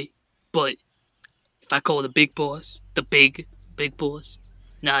 alright? But if I call the big boss, the big boss,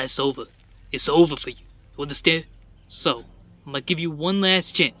 nah, it's over. It's over for you. You understand? So, I'm gonna give you one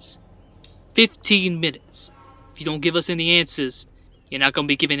last chance. 15 minutes. If you don't give us any answers, you're not gonna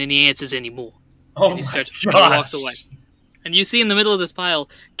be given any answers anymore. Oh And he my starts, gosh. and he walks away. And you see in the middle of this pile,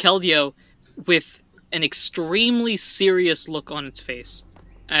 Keldeo with an extremely serious look on its face,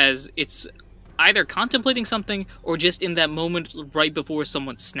 as it's either contemplating something or just in that moment right before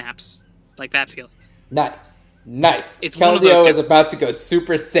someone snaps. Like that feeling. Nice. Nice. It's one of those Keldeo two. is about to go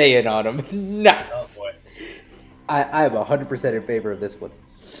Super Saiyan on him. Oh Nice. boy. I am 100% in favor of this one.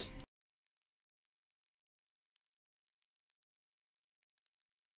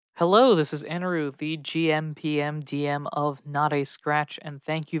 Hello, this is Anaru, the GM, PM, DM of Not a Scratch, and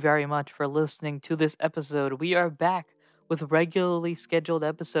thank you very much for listening to this episode. We are back with regularly scheduled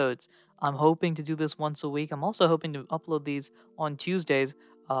episodes. I'm hoping to do this once a week. I'm also hoping to upload these on Tuesdays.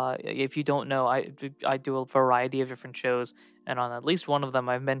 If you don't know, I do a variety of different shows, and on at least one of them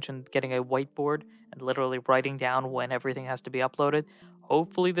I've mentioned getting a whiteboard and literally writing down when everything has to be uploaded.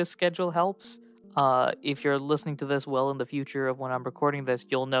 Hopefully this schedule helps. If you're listening to this well in the future of when I'm recording this,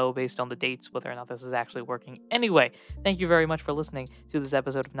 you'll know based on the dates whether or not this is actually working. Anyway, thank you very much for listening to this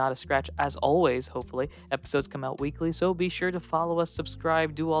episode of Not a Scratch. As always, hopefully, episodes come out weekly, so be sure to follow us,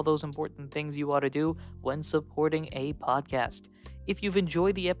 subscribe, do all those important things you ought to do when supporting a podcast. If you've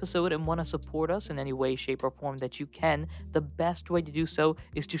enjoyed the episode and want to support us in any way, shape, or form that you can, the best way to do so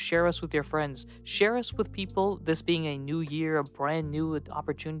is to share us with your friends. Share us with people, this being a new year, a brand new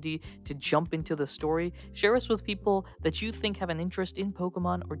opportunity to jump into the story. Share us with people that you think have an interest in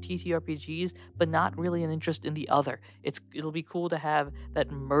Pokemon or TTRPGs, but not really an interest in the other. It'll be cool to have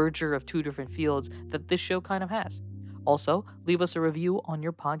that merger of two different fields that this show kind of has. Also, leave us a review on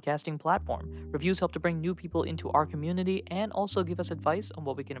your podcasting platform. Reviews help to bring new people into our community and also give us advice on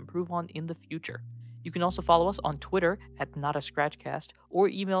what we can improve on in the future. You can also follow us on Twitter at NotAScratchCast or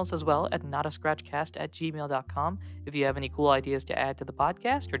email us as well at notascratchcast@gmail.com if you have any cool ideas to add to the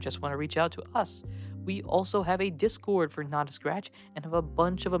podcast or just want to reach out to us. We also have a Discord for Not a Scratch and have a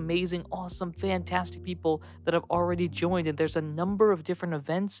bunch of amazing, awesome, fantastic people that have already joined, and there's a number of different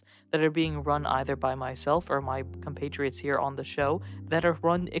events that are being run either by myself or my compatriots here on the show that are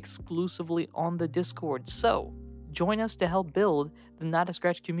run exclusively on the Discord. So, join us to help build the Not a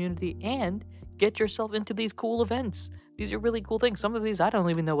Scratch community and get yourself into these cool events. These are really cool things. Some of these I don't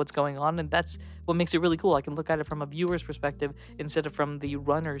even know what's going on, and that's what makes it really cool. I can look at it from a viewer's perspective instead of from the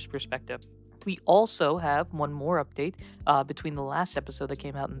runner's perspective. We also have one more update between the last episode that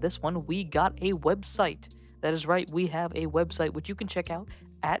came out and this one. We got a website. That is right, we have a website which you can check out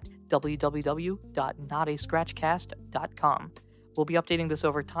at www.notascratchcast.com. We'll be updating this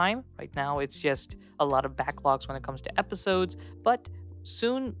over time. Right now, it's just a lot of backlogs when it comes to episodes, but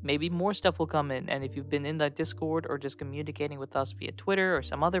soon, maybe more stuff will come in, and if you've been in the Discord or just communicating with us via Twitter or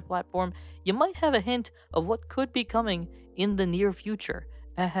some other platform, you might have a hint of what could be coming in the near future.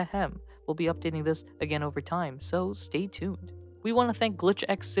 Ahem. We'll be updating this again over time, so stay tuned. We want to thank Glitch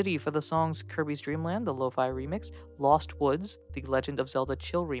X City for the songs Kirby's Dream Land, the Lo-Fi remix, Lost Woods, the Legend of Zelda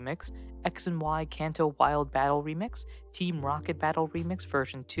Chill remix, X and Y Kanto Wild Battle remix, Team Rocket Battle remix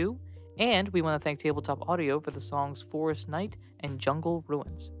version 2, and we want to thank Tabletop Audio for the songs Forest Night and Jungle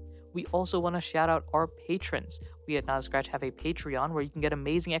Ruins. We also want to shout out our patrons. We at Not a Scratch have a Patreon where you can get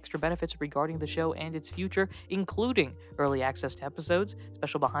amazing extra benefits regarding the show and its future, including early access to episodes,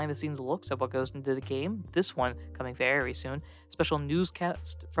 special behind-the-scenes looks at what goes into the game, this one coming very soon, special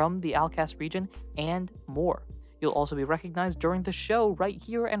newscast from the Alcast region, and more. You'll also be recognized during the show right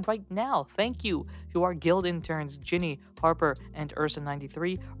here and right now. Thank you to our guild interns, Ginny, Harper, and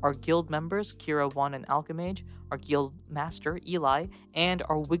Ursa93, our guild members, Kira1 and Alchemage, our guild master, Eli, and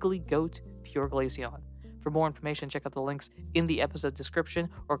our wiggly goat, Pure Glaceon. For more information, check out the links in the episode description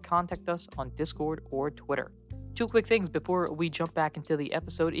or contact us on Discord or Twitter. Two quick things before we jump back into the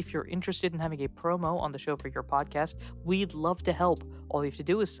episode. If you're interested in having a promo on the show for your podcast, we'd love to help. All you have to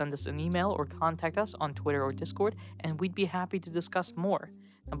do is send us an email or contact us on Twitter or Discord, and we'd be happy to discuss more.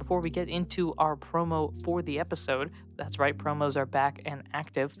 Now, before we get into our promo for the episode, that's right, promos are back and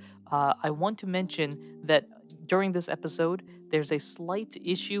active, I want to mention that during this episode, there's a slight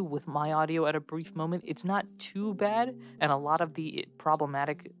issue with my audio at a brief moment. It's not too bad, and a lot of the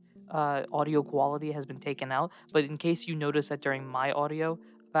problematic audio quality has been taken out, but in case you notice that during my audio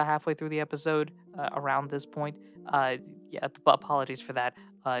about halfway through the episode around this point, apologies for that.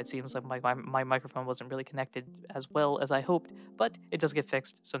 It seems like my microphone wasn't really connected as well as I hoped, but it does get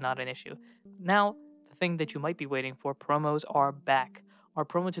fixed, so not an issue. Now, the thing that you might be waiting for, promos are back. Our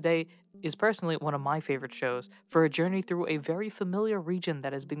promo today is personally one of my favorite shows for a journey through a very familiar region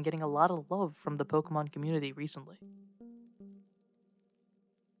that has been getting a lot of love from the Pokemon community recently.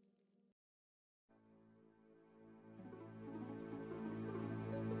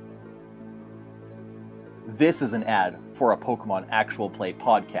 This is an ad for a Pokemon Actual Play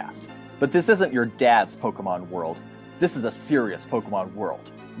podcast. But this isn't your dad's Pokemon world. This is a serious Pokemon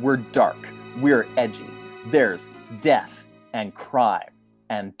world. We're dark. We're edgy. There's death and crime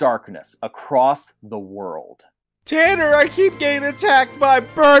and darkness across the world. Tanner, I keep getting attacked by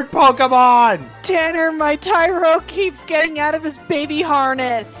bird Pokemon! Tanner, my Tyro keeps getting out of his baby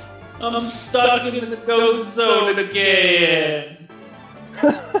harness! I'm stuck in the ghost zone again!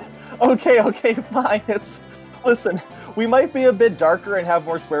 Okay, fine. Listen, we might be a bit darker and have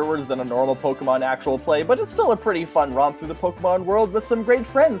more swear words than a normal Pokemon Actual Play, but it's still a pretty fun romp through the Pokemon world with some great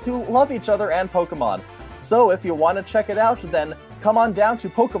friends who love each other and Pokemon. So if you want to check it out, then come on down to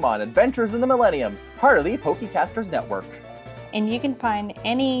Pokemon Adventures in the Millennium, part of the Pokecasters Network. And you can find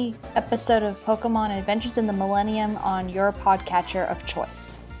any episode of Pokemon Adventures in the Millennium on your podcatcher of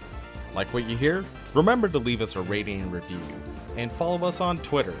choice. Like what you hear? Remember to leave us a rating and review. And follow us on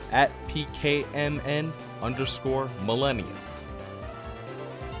Twitter at PKMN_Millennium.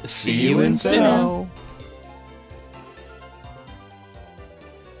 See you in Sinnoh.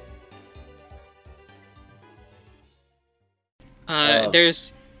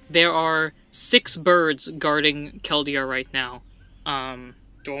 There are 6 birds guarding Keldea right now.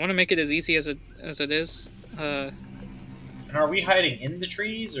 Do I want to make it as easy as it is? And are we hiding in the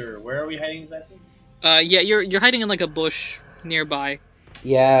trees, or where are we hiding exactly? Yeah, you're hiding in like a bush nearby.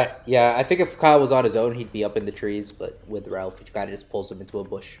 Yeah. I think if Kyle was on his own, he'd be up in the trees, but with Ralph, he kind of just pulls him into a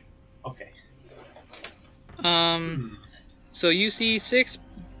bush. Okay. So you see 6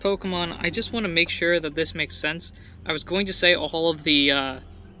 Pokemon. I just want to make sure that this makes sense. I was going to say all of the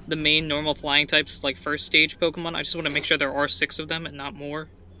main normal flying types, like first stage Pokemon. I just want to make sure there are 6 of them and not more.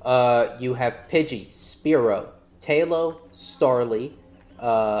 You have Pidgey, Spearow, Tailo, Starly.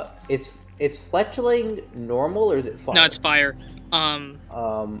 Is Fletchling normal or is it fire? No, it's fire.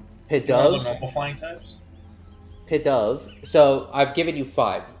 Pidove. Normal flying types? Pidove. So I've given you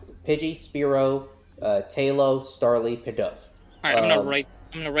 5. Pidgey, Spearow, Tailo, Starly, Pidove. Alright, I'm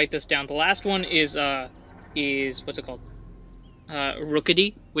gonna write this down. The last one is what's it called?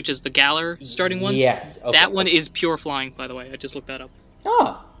 Rookidee, which is the Galar starting one. Yes. Okay. That one is pure flying, by the way. I just looked that up.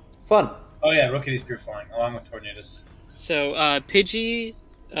 Ah, fun. Oh yeah, Rookidee's pure flying, along with Tornadus. So, Pidgey,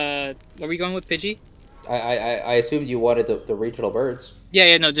 are we going with Pidgey? I assumed you wanted the regional birds.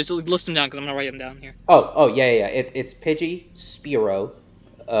 Yeah, no, just list them down, because I'm gonna write them down here. Oh, yeah. It's Pidgey, Spearow,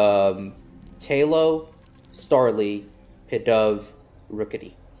 Tailo, Starly, Pidove,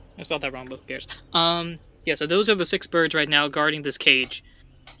 Rookidee. I spelled that wrong, but who cares? Yeah, so those are the 6 birds right now guarding this cage.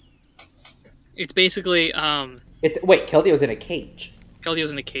 It's basically, Wait, Keldeo's in a cage.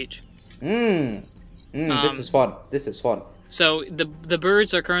 Keldeo's in a cage. This is fun. So, the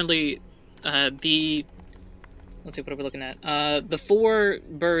birds are currently, let's see, what are we looking at? The 4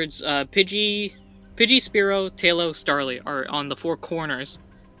 birds, Pidgey, Spearow, Tailo, Starly are on the 4 corners.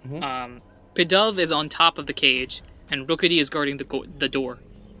 Mm-hmm. Pidove is on top of the cage, and Rookidee is guarding the door.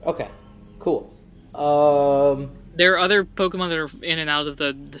 Okay, cool. There are other Pokemon that are in and out of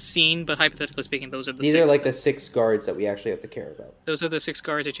the scene, but hypothetically speaking, those are the these 6. These are like the 6 guards that we actually have to care about. Those are the 6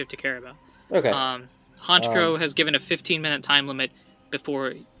 guards that you have to care about. Okay. Honchkrow has given a 15-minute time limit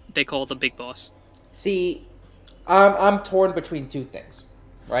before they call the big boss. See, I'm torn between 2 things,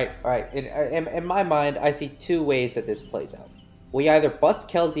 right? All right. In my mind, I see 2 ways that this plays out. We either bust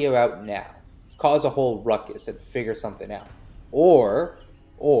Keldeo out now, cause a whole ruckus, and figure something out, or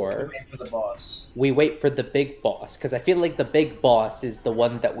wait for the boss. We wait for the big boss, because I feel like the big boss is the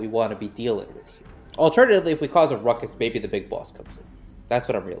one that we want to be dealing with here. Alternatively, if we cause a ruckus, maybe the big boss comes in. That's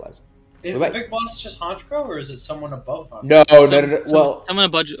what I'm realizing. Is the big boss just Honchkrow, or is it someone above Honchkrow? No. Well, someone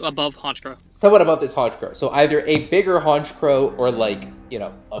above Honchkrow. Someone above this Honchkrow. So either a bigger Honchkrow or like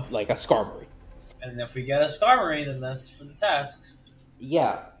a Skarmory. And if we get a Skarmory, then that's for the tasks.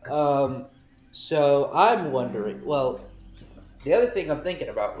 Yeah. So I'm wondering. Well, the other thing I'm thinking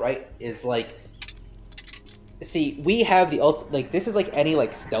about, right, is like, see, we have the this is like any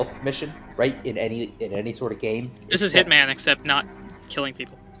like stealth mission, right? In any sort of game. This is Hitman, except not killing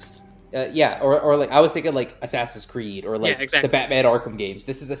people. Yeah, or like I was thinking like Assassin's Creed or like exactly. the Batman Arkham games.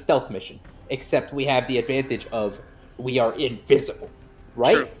 This is a stealth mission, except we have the advantage of we are invisible,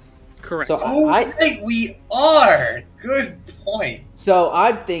 right? True. Correct. So I think we are. Good point. So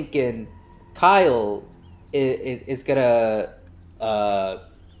I'm thinking Kyle is gonna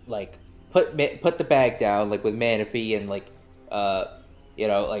like put the bag down like with Manaphy and like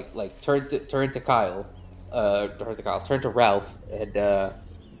turn to Ralph and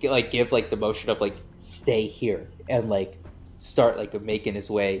give like the motion of like stay here and like start like making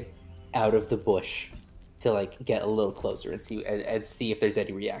his way out of the bush to like get a little closer and see if there's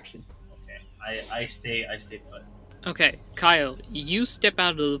any reaction. Okay, I stay put. Okay, Kyle, you step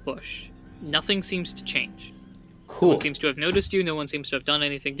out of the bush. Nothing seems to change. Cool. No one seems to have noticed you. No one seems to have done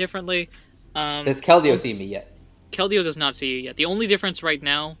anything differently. Does Keldeo see me yet? Keldeo does not see you yet. The only difference right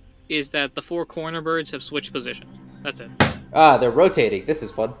now is that the 4 corner birds have switched position. That's it. Ah, they're rotating. This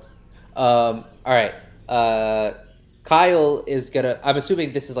is fun. All right. Kyle is gonna. I'm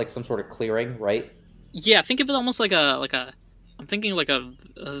assuming this is like some sort of clearing, right? Yeah, think of it almost like a. I'm thinking like a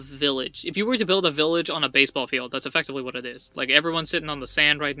village. If you were to build a village on a baseball field, that's effectively what it is. Like everyone's sitting on the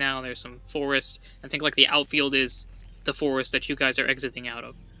sand right now. There's some forest. I think like the outfield is the forest that you guys are exiting out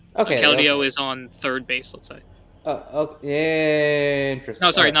of. Okay. Keldeo is on third base, let's say. Okay. Interesting.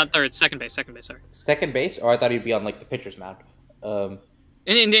 No, sorry, not third. Second base. Sorry. Second base? Oh, I thought he'd be on like the pitcher's mound.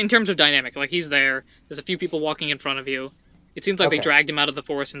 In terms of dynamic, like he's there. There's a few people walking in front of you. It seems like they dragged him out of the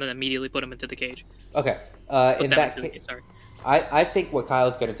forest and then immediately put him into the cage. Okay. In that case, sorry. I think what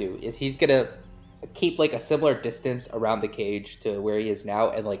Kyle's gonna do is he's gonna keep like a similar distance around the cage to where he is now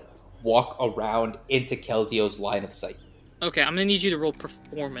and like walk around into Keldeo's line of sight. Okay, I'm gonna need you to roll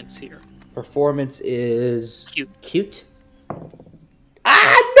performance here. Performance is cute.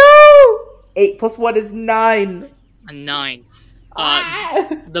 Ah, no! 8 + 1 is 9. A 9.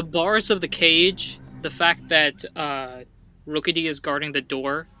 The bars of the cage, the fact that Rookity is guarding the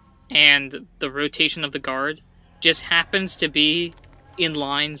door, and the rotation of the guard just happens to be in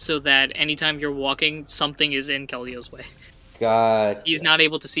line so that anytime you're walking, something is in Keldio's way. God. He's not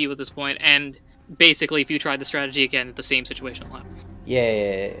able to see you at this point, and basically, if you try the strategy again, the same situation will happen.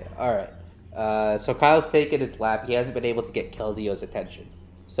 Yeah. All right. So Kyle's taken his lap. He hasn't been able to get Keldio's attention.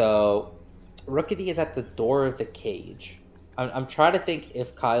 So Rookity is at the door of the cage. I'm trying to think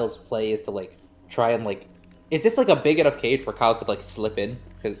if Kyle's play is to like try and like, is this like a big enough cage where Kyle could like slip in?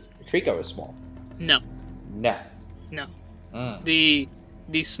 Because Trico is small. No. No. The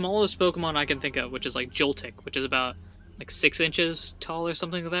smallest Pokemon I can think of, which is like Joltik, which is about like 6 inches tall or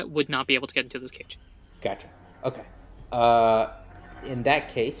something like that, would not be able to get into this cage. Gotcha. Okay. In that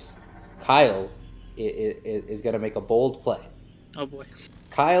case, Kyle is going to make a bold play. Oh boy.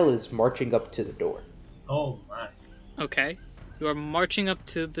 Kyle is marching up to the door. Oh my. Okay. You are marching up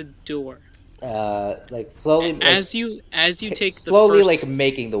to the door. Like slowly. As you take slowly, the first... like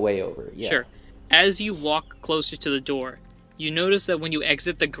making the way over. Yeah. Sure. As you walk closer to the door, you notice that when you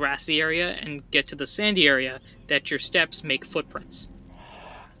exit the grassy area and get to the sandy area, that your steps make footprints.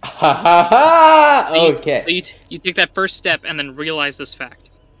 Ha ha ha! Okay. So you take that first step and then realize this fact.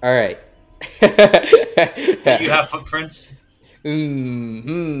 All right. You have footprints.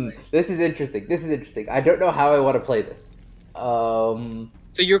 This is interesting. I don't know how I want to play this. So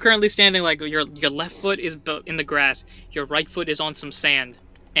you're currently standing like your left foot is in the grass, your right foot is on some sand,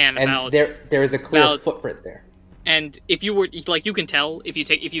 and there is a clear footprint there. And if you were like, you can tell if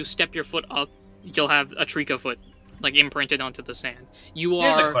you step your foot up, you'll have a Trico foot like imprinted onto the sand.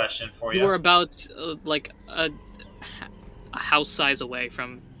 Here's a question for you. You are about like a house size away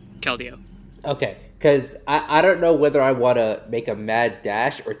from Keldeo. Okay, because I don't know whether I want to make a mad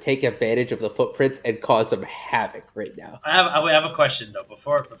dash or take advantage of the footprints and cause some havoc right now. I have a question though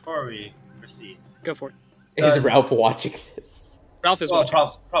before we proceed. Go for it. Is Ralph watching this? Ralph is watching.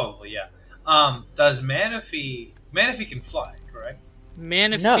 Probably, yeah. Does Manaphy can fly, correct?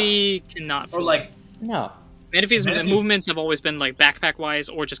 Manaphy cannot fly. Or like no. Manaphy's movements have always been like backpack wise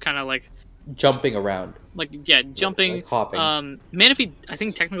or just kind of like jumping around. Like jumping, like hopping. Manaphy I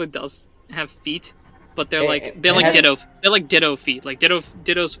think technically does have feet, but they're like Ditto feet. Like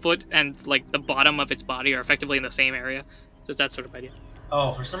Ditto's foot and like the bottom of its body are effectively in the same area. So it's that sort of idea.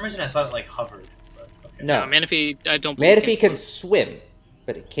 Oh, for some reason I thought it like hovered. But okay. No, Manaphy I don't believe Manaphy can swim,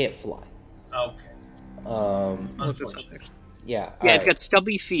 but it can't fly. Okay. Yeah. It's got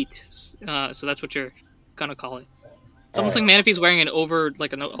stubby feet. So that's what you're gonna call it. It's almost like Manaphy's wearing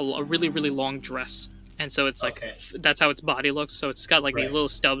a really, really long dress. And so it's like, that's how its body looks. So it's got like these little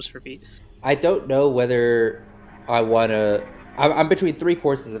stubs for feet. I don't know whether I want to... I'm between 3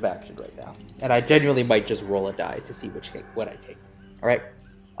 courses of action right now. And I genuinely might just roll a die to see what I take. All right.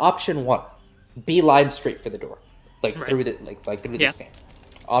 Option 1. Beeline straight for the door. Through the sand.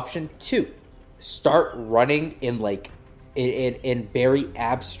 Option 2. Start running in very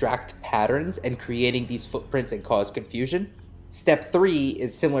abstract patterns and creating these footprints and cause confusion. Step 3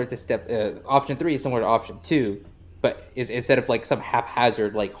 is similar to option 3 is similar to option 2, but instead of like some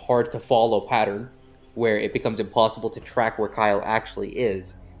haphazard, like hard to follow pattern where it becomes impossible to track where Kyle actually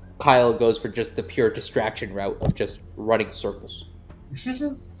is, Kyle goes for just the pure distraction route of just running circles.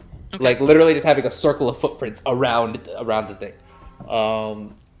 Okay. Like literally just having a circle of footprints around the thing.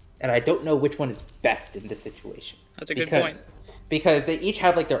 And I don't know which one is best in this situation. That's a good point. Because they each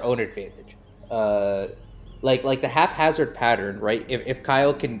have like their own advantage. Like the haphazard pattern, right? If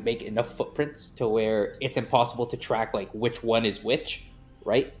Kyle can make enough footprints to where it's impossible to track like which one is which,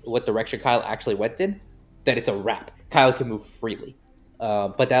 right? What direction Kyle actually went in, then it's a wrap. Kyle can move freely.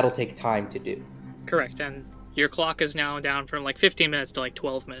 But that'll take time to do. Correct. And your clock is now down from like 15 minutes to like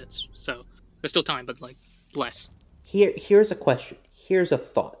 12 minutes. So there's still time, but like less. Here's a question. Here's a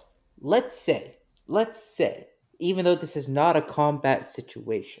thought. Let's say, even though this is not a combat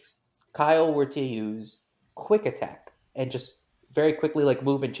situation, Kyle were to use quick attack and just very quickly like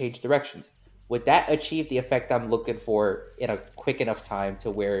move and change directions. Would that achieve the effect I'm looking for in a quick enough time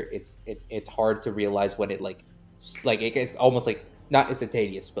to where it's hard to realize when it it's almost like not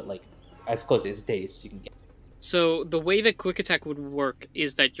instantaneous, but like as close to instantaneous as you can get? So the way that quick attack would work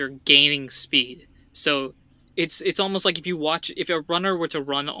is that you're gaining speed. So it's almost like if a runner were to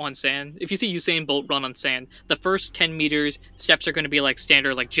run on sand, if you see Usain Bolt run on sand, the first 10 meters steps are going to be like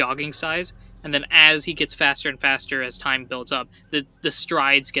standard like jogging size. And then as he gets faster and faster as time builds up, the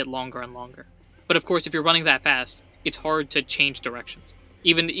strides get longer and longer. But of course, if you're running that fast, it's hard to change directions.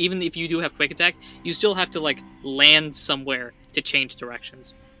 Even if you do have quick attack, you still have to like land somewhere to change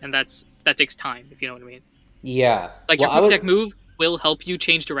directions. And that takes time, if you know what I mean. Yeah. Like Well, your quick attack move will help you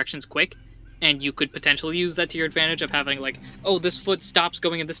change directions quick, and you could potentially use that to your advantage of having like, oh, this foot stops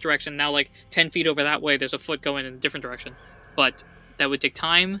going in this direction. Now, like 10 feet over that way, there's a foot going in a different direction. But that would take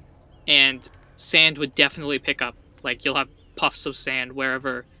time, and sand would definitely pick up. Like you'll have puffs of sand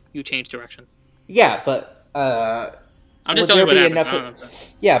wherever you change direction. Yeah, but I'm just telling you what happens. I don't know.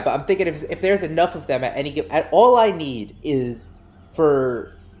 Yeah, but I'm thinking if there's enough of them at any given, all I need is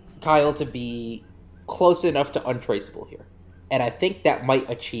for Kyle to be close enough to untraceable here, and I think that might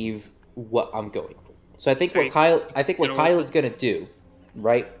achieve what I'm going for. So I think what Kyle is gonna do,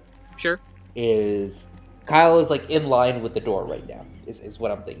 right? Sure. Is Kyle is like in line with the door right now? Is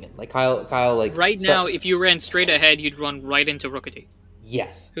what I'm thinking. Like Kyle like right now, if you ran straight ahead, you'd run right into Rookity.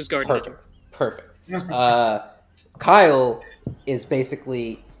 Yes. Who's guarding Perfect. Kyle is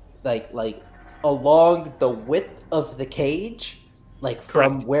basically like along the width of the cage, like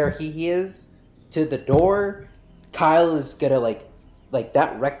from where he is to the door. Kyle is gonna like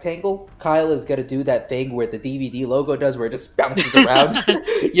that rectangle. Kyle is gonna do that thing where the DVD logo does, where it just bounces around.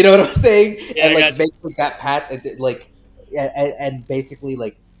 You know what I'm saying? Yeah, and like make that path and basically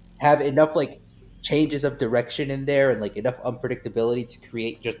like have enough like changes of direction in there and like enough unpredictability to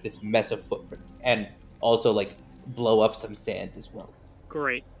create just this mess of footprint, and also like blow up some sand as well.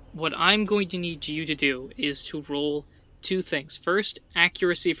 Great. What I'm going to need you to do is to roll two things. First,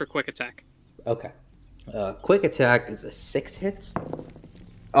 accuracy for quick attack. Okay. Quick attack is a 6 hits.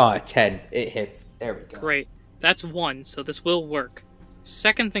 Oh, 10. It hits. There we go. Great. That's 1, so this will work.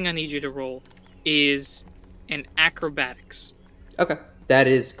 Second thing I need you to roll is an acrobatics. Okay. That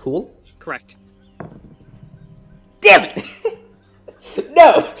is cool. Correct. Damn it!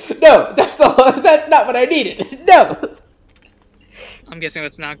 No, that's not what I needed. No. I'm guessing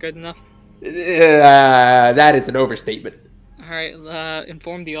that's not good enough. That is an overstatement. All right,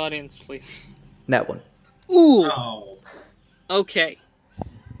 inform the audience, please. That one. Ooh. Oh. Okay.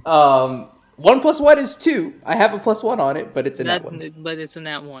 1 + 1 is 2. I have a +1 on it, but it's a nat 1. But it's a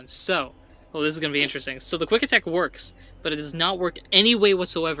nat 1. So, this is gonna be interesting. So the quick attack works, but it does not work any way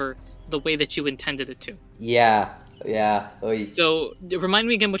whatsoever the way that you intended it to. Yeah. Oy. So, remind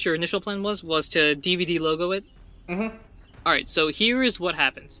me again what your initial plan was? Was to DVD logo it? Mm-hmm. Alright, so here is what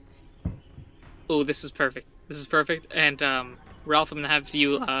happens. Oh, this is perfect. And, Ralph, I'm gonna have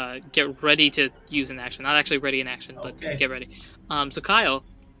you, get ready to use an action. Not actually ready in action, but get ready. So Kyle,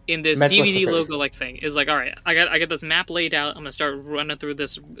 in this DVD logo-like thing, is like, alright, I got this map laid out, I'm gonna start running through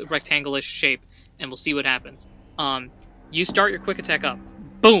this rectangle-ish shape, and we'll see what happens. You start your quick attack up.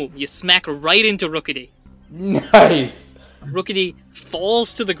 Boom! You smack right into Rookity. Nice! Rookity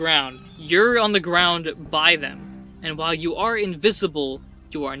falls to the ground. You're on the ground by them. And while you are invisible,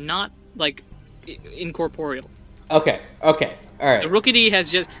 you are not, like, incorporeal. Okay, alright. Rookity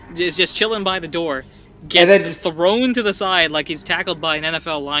is just chilling by the door, gets thrown to the side like he's tackled by an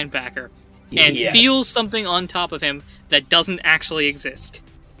NFL linebacker, and feels something on top of him that doesn't actually exist.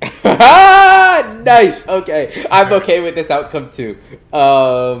 Nice! Okay, I'm okay with this outcome too.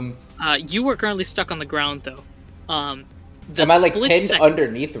 You are currently stuck on the ground, though. Am I, like, pinned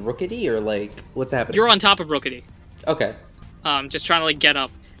underneath Rookity, or, like, what's happening? You're on top of Rookity. Okay. Just trying to, like, get up.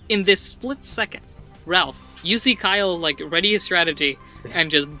 In this split second, Ralph, you see Kyle, like, ready his strategy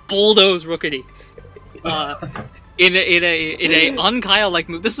and just bulldoze Rookity. In a un-Kyle-like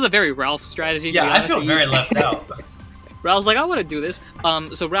move. This is a very Ralph strategy. Yeah, I feel very left out. Ralph's like, I want to do this.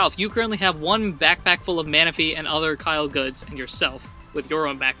 So Ralph, you currently have one backpack full of Manaphy and other Kyle goods, and yourself with your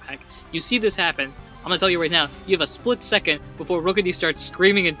own backpack. You see this happen. I'm gonna tell you right now, you have a split second before Rookity starts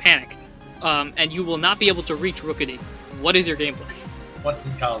screaming in panic. And you will not be able to reach Rookity. What is your game plan? What's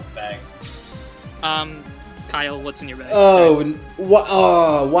in Kyle's bag? Kyle, what's in your bag?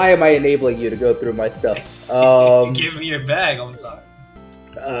 Why am I enabling you to go through my stuff? Give me your bag, I'm sorry.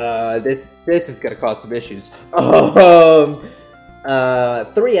 This is gonna cause some issues. 3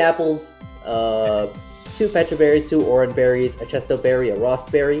 apples, 2 Petra berries, 2 Oran berries, a Chesto berry, a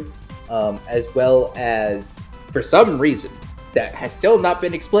Rost berry, as well as, for some reason that has still not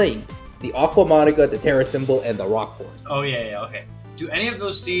been explained, the Aqua Monica, the Terra Symbol, and the Rock Fort. Oh yeah, okay. Do any of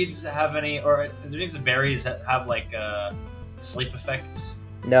those seeds have any, or do any of the berries have like sleep effects?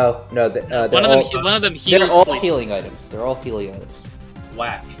 No. One of them heals. They're all sleep. healing items.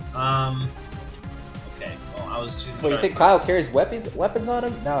 Whack. Okay. Well, I was. Well, you think Kyle carries weapons on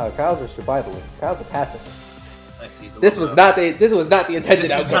him? No, Kyle's a survivalist. Kyle's a pacifist. This was not the intended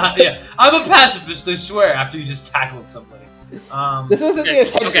outcome. I'm a pacifist, I swear. After you just tackled somebody. This wasn't the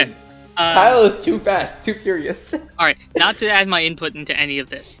intention. Okay. Kyle is too fast, too furious. Alright, not to add my input into any of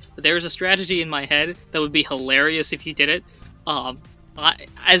this, but there is a strategy in my head that would be hilarious if you did it.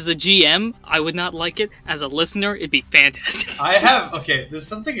 As the GM, I would not like it. As a listener, it'd be fantastic. There's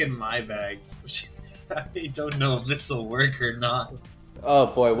something in my bag, which I don't know if this will work or not. Oh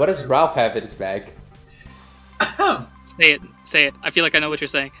boy, what does Ralph have in his bag? Say it. I feel like I know what you're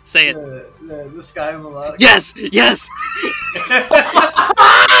saying. Say it. The Sky Melodica. Yes! Yes!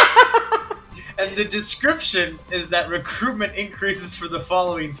 And the description is that recruitment increases for the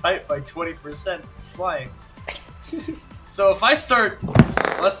following type by 20% flying. So if I start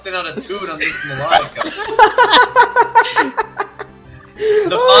busting out a tune on this melodica,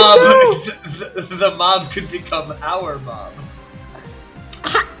 the mob could become our mob.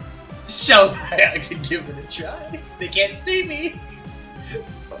 Shall I could give it a try. They can't see me.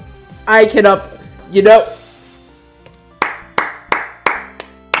 I cannot. You know.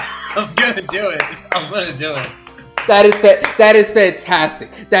 I'm gonna do it. That is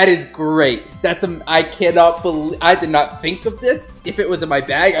fantastic. That is great. I cannot believe. I did not think of this. If it was in my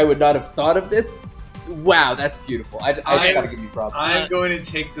bag, I would not have thought of this. Wow, that's beautiful. I gotta give you props. I'm going to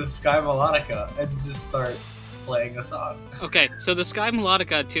take the Sky Melodica and just start playing a song. Okay, so the Sky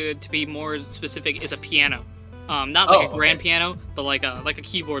Melodica, to be more specific, is a piano. Not like a grand piano, but like a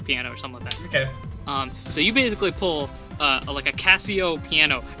keyboard piano or something like that. Okay. So you basically pull like a Casio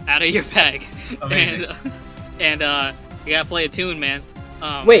piano out of your bag. Amazing. And you gotta play a tune, man.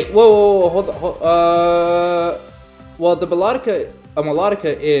 Wait, whoa, hold on. Well, the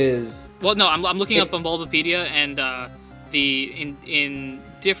melodica is. Well, no, I'm looking up on Bulbapedia, and in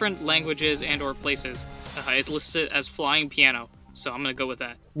different languages and/or places, it lists it as flying piano. So I'm gonna go with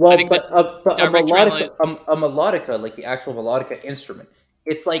that. Well, but a melodica, like the actual melodica instrument,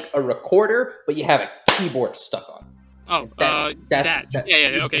 it's like a recorder, but you have a keyboard stuck on. Oh, okay,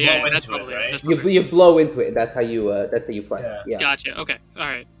 that's probably right. You blow into it, and that's how you play. Yeah. Gotcha. Okay. All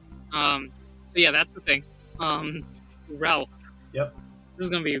right. So yeah, that's the thing. Ralph. Yep. This is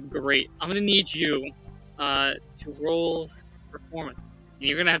gonna be great. I'm gonna need you to roll performance. And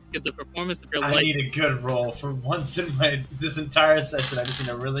you're gonna have to get the performance of your life. I need a good roll for once in this entire session. I just need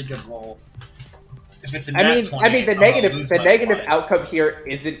a really good roll. If it's a nat 20, the negative outcome here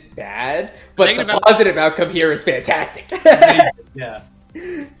isn't bad, but the positive outcome here is fantastic. Yeah.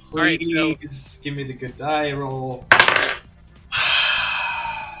 Alright, so give me the good die roll.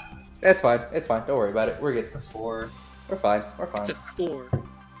 That's fine. It's fine. Don't worry about it. We're good. It's a 4. We're fine. It's a 4.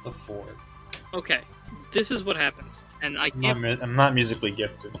 It's a 4. Okay. This is what happens, and I'm not musically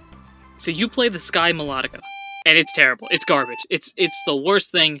gifted. So you play the Sky Melodica, and it's terrible. It's garbage. It's the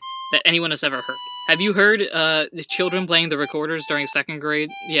worst thing that anyone has ever heard. Have you heard the children playing the recorders during 2nd grade?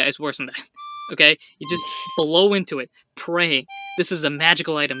 Yeah, it's worse than that. Okay? You just blow into it, praying. This is a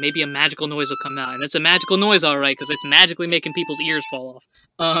magical item. Maybe a magical noise will come out. And it's a magical noise, alright, because it's magically making people's ears fall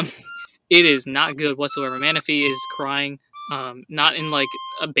off. It is not good whatsoever. Manaphy is crying. Not in, like,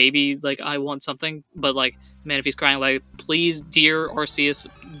 a baby, like, I want something, but, like, Manaphy's crying, like, please, dear Arceus,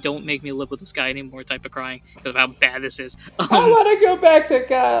 don't make me live with this guy anymore type of crying, because of how bad this is. I want to go back to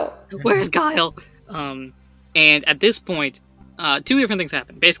Kyle. Where's Kyle? And at this point, 2 different things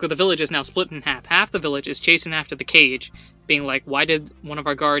happen. Basically, the village is now split in half. Half the village is chasing after the cage, being like, why did one of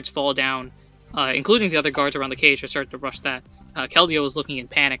our guards fall down? Including the other guards around the cage are starting to rush that. Keldeo is looking in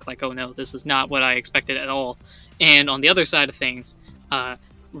panic, like, oh no, this is not what I expected at all. And on the other side of things,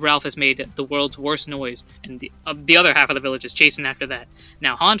 Ralph has made the world's worst noise, and the other half of the village is chasing after that.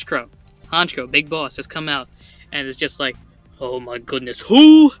 Now, Honchkrow, Big Boss, has come out, and is just like, oh my goodness,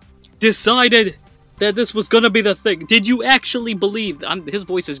 who decided that this was gonna be the thing? Did you actually believe? His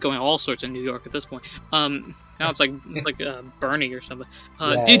voice is going all sorts in New York at this point. Now it's like Bernie or something.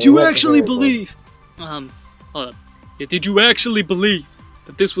 Did you actually believe? Hold up. Did you actually believe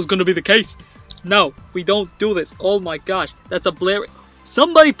that this was gonna be the case? No, we don't do this. Oh my gosh, that's a Blair.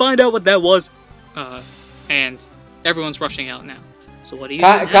 Somebody find out what that was. And everyone's rushing out now. So what do you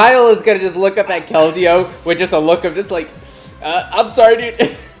do? Kyle is gonna just look up at Keldeo with just a look of just like, I'm sorry,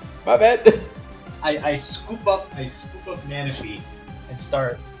 dude. My bad. I scoop up Manaphy and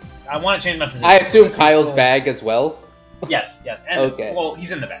start. I want to change my position. I assume Kyle's bag as well. Yes. And, okay. Well,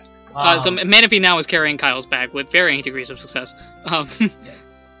 he's in the bag. So Manaphy now is carrying Kyle's bag with varying degrees of success. Yes.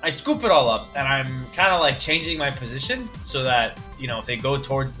 I scoop it all up, and I'm kind of like changing my position so that, you know, if they go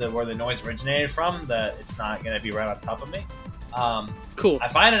towards where the noise originated from, that it's not going to be right on top of me. Cool. I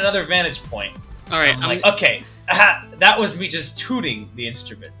find another vantage point. All right. I'm like, okay, that was me just tooting the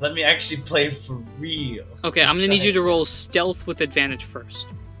instrument. Let me actually play for real. Okay, I'm going to need you to roll stealth with advantage first.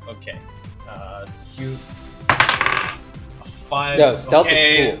 Okay. It's cute. A 5. No, stealth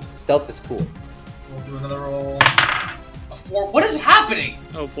is cool. Stealth is cool. We'll do another roll. A 4. What is happening?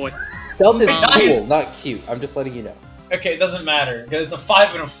 Oh boy. Stealth is cool, not cute. I'm just letting you know. Okay, it doesn't matter because it's a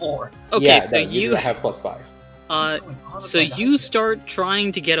 5 and a 4. Okay, yeah, so no, you have +5. So you start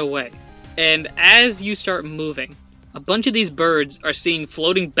trying to get away, and as you start moving, a bunch of these birds are seeing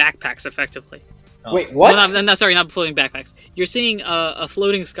floating backpacks effectively. Oh. Wait, what? No, sorry, not floating backpacks. You're seeing a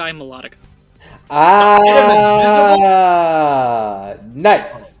floating sky melodica.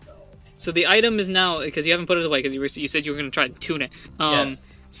 Nice. So the item is now, because you haven't put it away, because you said you were going to try to tune it. Yes.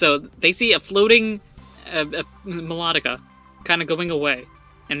 So they see a floating a melodica kind of going away,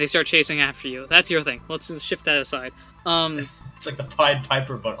 and they start chasing after you. That's your thing. Let's shift that aside. It's like the Pied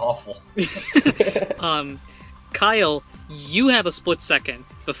Piper, but awful. Kyle, you have a split second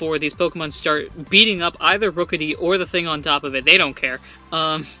before these Pokemon start beating up either Rookidee or the thing on top of it. They don't care.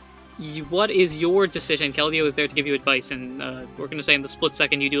 What is your decision? Keldeo is there to give you advice, and we're going to say in the split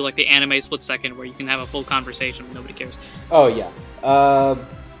second you do like the anime split second where you can have a full conversation when nobody cares. Oh, yeah.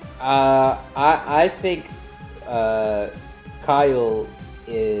 I think Kyle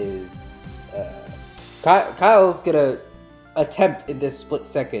is... Kyle's gonna attempt in this split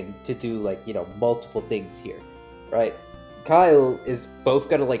second to do, like, you know, multiple things here, right? Kyle is both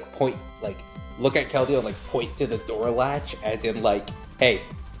gonna, like, point, like, look at Keldeo and, like, point to the door latch, as in, like, hey,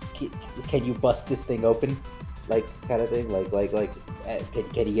 can you bust this thing open? Like, kind of thing?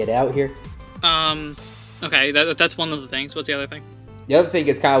 Can you get out here? Okay, that's one of the things. What's the other thing? The other thing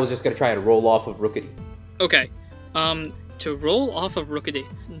is Kyle was just gonna try and roll off of Rookidee. Okay. To roll off of Rookidee,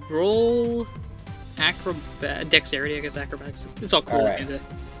 roll dexterity, I guess acrobatics. It's all cool. All right.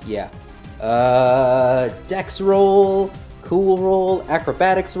 Yeah. Dex roll, cool roll,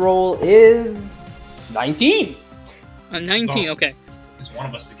 acrobatics roll is 19. 19, okay. Because one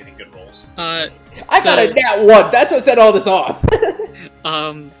of us is getting good rolls. I got a nat 1. That's what set all this off.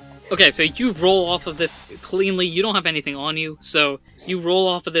 Okay, so you roll off of this cleanly. You don't have anything on you, so you roll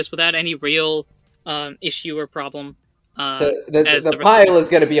off of this without any real issue or problem. So the pile is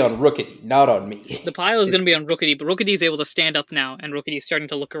going to be on Rookidee, not on me. The pile is going to be on Rookidee, but Rookidee is able to stand up now, and Rookidee is starting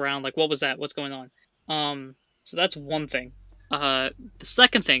to look around like, what was that? What's going on? So that's one thing. The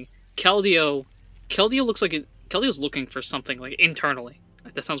second thing, Keldeo looks like Keldeo's looking for something, like, internally.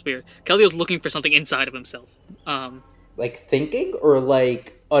 That sounds weird. Keldeo's looking for something inside of himself. Like thinking or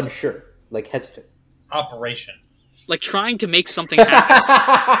like unsure? Like hesitant? Operation. Like trying to make something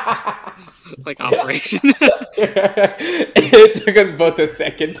happen. Like operation. It took us both a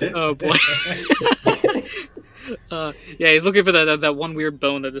second. Oh boy. Yeah, he's looking for that one weird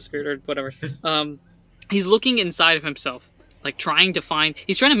bone that disappeared or whatever. He's looking inside of himself. Like trying to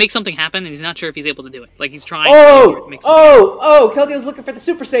make something happen, and he's not sure if he's able to do it. Like he's trying to make something happen. Keldeo's looking for the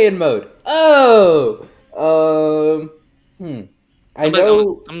Super Saiyan mode. I'm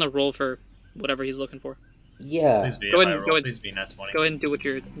gonna roll for whatever he's looking for. Yeah. Please be go nat 20. Go ahead and do what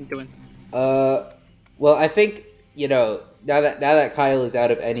you're doing. Well, I think, you know, now that Kyle is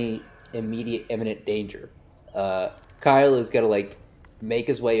out of any imminent danger, Kyle is gonna like make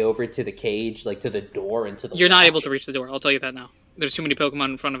his way over to the cage, like to the door and to the. You're not able to reach the door. I'll tell you that now. There's too many Pokemon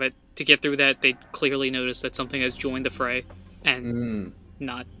in front of it to get through that. They clearly notice that something has joined the fray and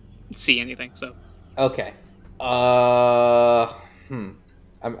not see anything. So. Okay. I'm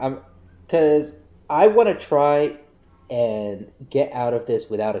because I want to try and get out of this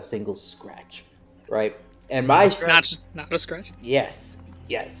without a single scratch, right? And my not a scratch. Yes.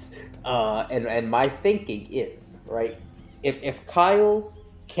 And my thinking is, right, if Kyle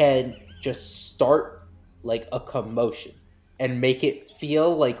can just start like a commotion and make it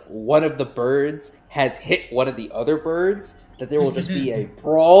feel like one of the birds has hit one of the other birds, that there will just be a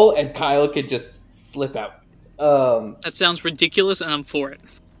brawl and Kyle can just slip out. That sounds ridiculous, and I'm for it.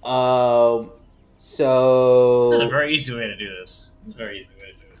 So there's a very easy way to do this.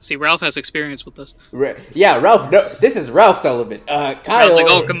 See, Ralph has experience with this. Yeah, Ralph. No, this is Ralph's element. Kyle. Ralph's like,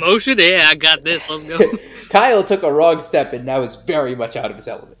 oh, commotion? Yeah, I got this. Let's go. Kyle took a wrong step and now is very much out of his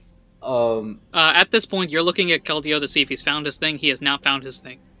element. At this point, you're looking at Keldeo to see if he's found his thing. He has not found his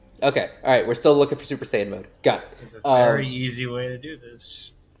thing. Okay, all right. We're still looking for Super Saiyan mode. Got it. There's a very easy way to do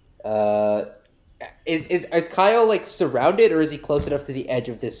this. Is Kyle like surrounded, or is he close enough to the edge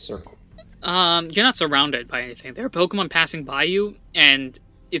of this circle? You're not surrounded by anything. There are Pokemon passing by you, and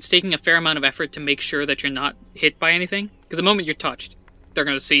it's taking a fair amount of effort to make sure that you're not hit by anything. Because the moment you're touched, they're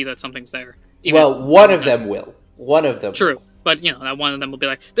going to see that something's there. Well, one of them will. One of them. True. But, you know, that one of them will be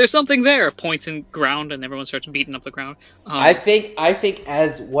like, there's something there! Points in ground, and everyone starts beating up the ground. I think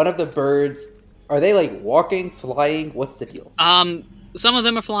as one of the birds, are they like walking, flying? What's the deal? Some of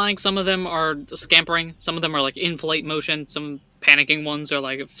them are flying, some of them are scampering, some of them are like in flight motion, some panicking ones are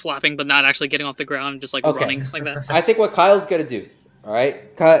like flapping but not actually getting off the ground and just like running like that. I think what Kyle's gonna do,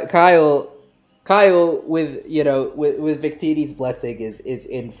 alright? Kyle Kyle, with Victini's blessing, is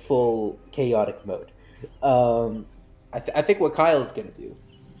in full chaotic mode. I think what Kyle's gonna do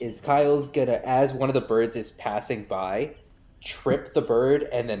is Kyle's gonna, as one of the birds is passing by, trip the bird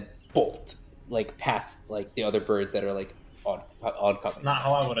and then bolt past the other birds that are oncoming. That's not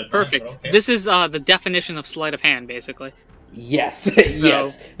how I would have done it. Perfect. Okay. This is the definition of sleight of hand, basically. Yes,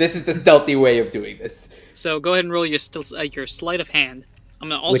 yes. This is the stealthy way of doing this. So go ahead and roll your sleight of hand. I'm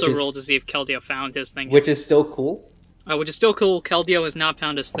gonna also Which is- roll to see if Keldeo found his thing. Which is still cool. Which is still cool. Keldeo has not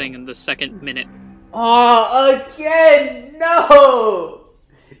found his thing in the second minute. Oh, again! No!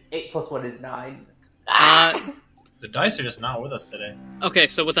 8 plus 1 is 9. The dice are just not with us today. Okay,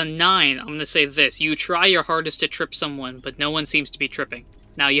 so with a 9, I'm gonna say this. You try your hardest to trip someone, but no one seems to be tripping.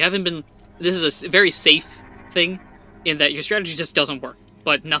 Now, you haven't been... This is a very safe thing, in that your strategy just doesn't work.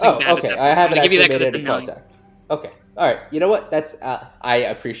 But nothing bad has happened. I haven't I'm gonna give you that 'cause actually it's made a any 9. contact. Okay, alright. You know what? That's... I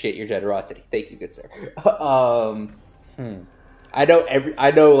appreciate your generosity. Thank you, good sir. I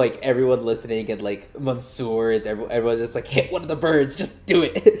know everyone listening and Mansoor is everyone's just hit one of the birds, just do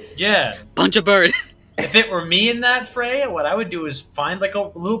it. Yeah. Punch a bird. If it were me in that fray, what I would do is find a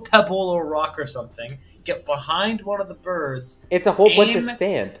little pebble or rock or something, get behind one of the birds. It's a whole bunch of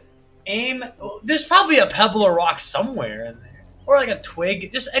sand. There's probably a pebble or rock somewhere in there, or a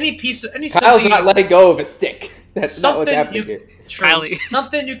twig, just any piece of Kyle's something. not letting go of a stick. That's not what's happening here.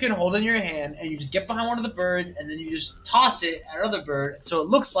 Something you can hold in your hand, and you just get behind one of the birds, and then you just toss it at another bird, so it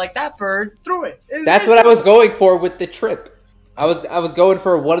looks like that bird threw it. That's what I was going for with the trip. I was going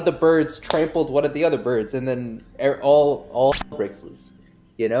for one of the birds trampled one of the other birds, and then all breaks loose.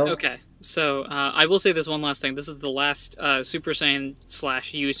 You know? Okay, so I will say this one last thing. This is the last Super Saiyan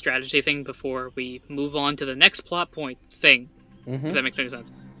 / U strategy thing before we move on to the next plot point thing. Mm-hmm. If that makes any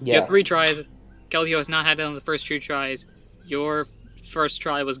sense. Yeah. You have 3 tries. Keldeo has not had it on the first 2 tries. Your first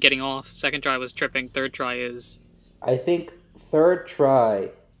try was getting off. Second try was tripping. Third try is... I think third try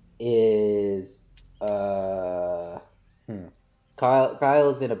is...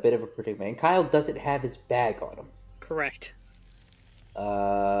 Kyle's in a bit of a predicament. And Kyle doesn't have his bag on him. Correct.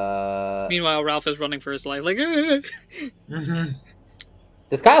 Uh... Meanwhile, Ralph is running for his life, like...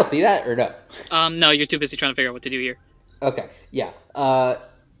 Does Kyle see that, or no? No, you're too busy trying to figure out what to do here. Okay, yeah.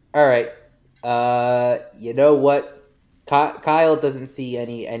 Alright. You know what? Kyle doesn't see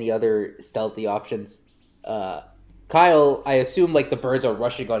any other stealthy options. Kyle, I assume the birds are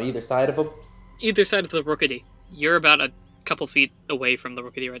rushing on either side of him? Either side of the Rookity. You're about a couple feet away from the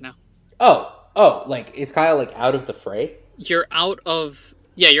Rookity right now. Oh, is Kyle out of the fray? You're out of...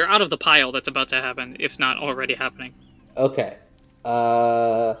 Yeah, you're out of the pile that's about to happen, if not already happening. Okay.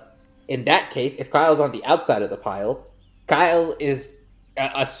 In that case, if Kyle's on the outside of the pile, Kyle is...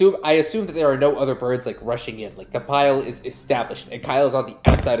 I assume that there are no other birds rushing in. The pile is established, and Kyle's on the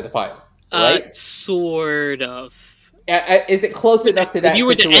outside of the pile, right? Sort of. Is it close enough to that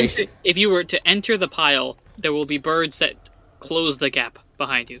situation? If you were to enter the pile, there will be birds that close the gap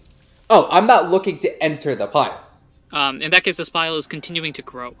behind you. Oh, I'm not looking to enter the pile. In that case, this pile is continuing to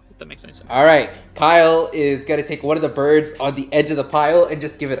grow, if that makes any sense. All right. Kyle is going to take one of the birds on the edge of the pile and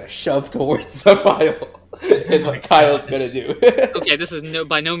just give it a shove towards the pile. Is what Kyle's going to do. Okay, this is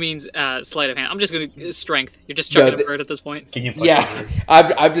by no means sleight of hand. I'm just going to... Strength. You're just chucking a bird at this point. Can you punch Yeah,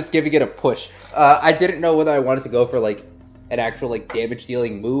 I'm just giving it a push. I didn't know whether I wanted to go for, an actual,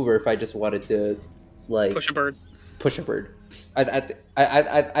 damage-dealing move, or if I just wanted to, Push a bird. Push a bird.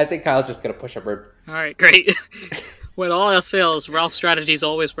 I think Kyle's just going to push a bird. All right, great. When all else fails, Ralph's strategies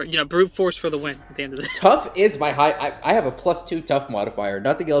always work. Brute force for the win at the end of the day. Tough is my high... I have a +2 tough modifier.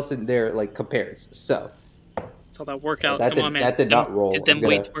 Nothing else in there, compares. So... It's all that workout. Come on, man. That did not roll. Did them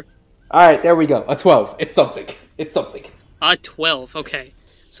weights work? All right, there we go. A 12. It's something. It's something. A 12. Okay.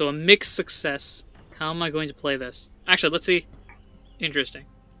 So a mixed success. How am I going to play this? Actually, let's see. Interesting.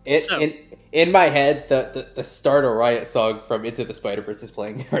 In my head, the Start a Riot song from Into the Spider-Verse is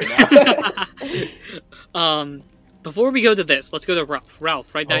playing right now. Before we go to this, let's go to Ralph.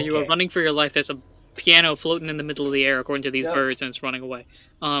 Ralph, right now you are running for your life. There's a piano floating in the middle of the air, according to these birds, and it's running away.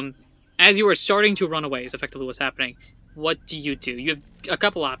 As you are starting to run away, is effectively what's happening. What do? You have a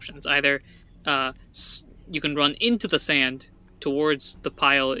couple options. Either you can run into the sand towards the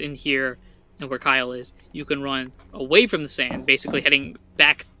pile in here where Kyle is. You can run away from the sand, basically heading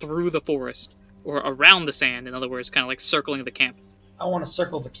back through the forest, or around the sand, in other words, kind of circling the camp. I want to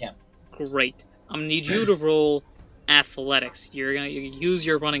circle the camp. Great. I'm going to need you to roll athletics. You're going to use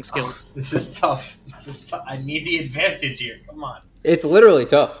your running skills. This is tough. I need the advantage here. Come on. It's literally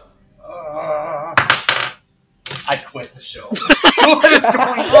tough. I quit the show. What is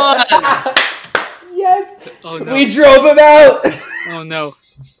going on? Yes. Oh no. We drove him out. Oh no.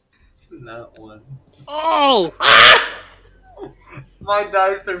 Not one. Oh! My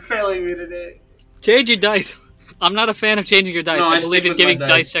dice are failing me today. Change your dice. I'm not a fan of changing your dice. No, I I believe stick in with my giving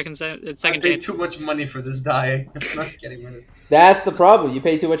dice dice. second I paid chance. too much money for this die. I'm not getting rid of it. That's the problem. You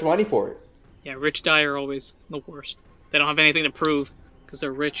pay too much money for it. Yeah, rich die are always the worst. They don't have anything to prove because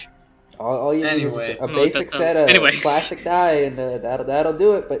they're rich. All you need Anyway. is a No, basic that's, set of anyway. plastic die, and that'll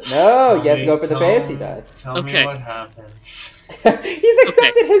do it. But no, you have to go for the fancy die. Tell Okay. me what happens. He's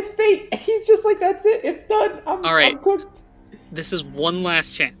accepted his fate. He's just like, that's it. It's done. I'm All right. I'm cooked. This is one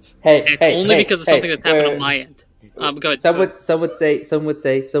last chance. Hey, And it's hey, only hey, because of hey, something that's happened wait, on my end. Go ahead. Some would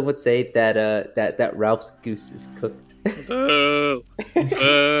say that that Ralph's goose is cooked. Boo.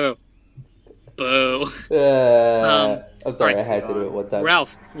 Boo. Boo. I'm sorry, alright. I had to do it one time.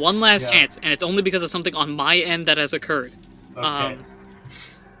 Ralph, one last Yeah. chance, and it's only because of something on my end that has occurred. Okay.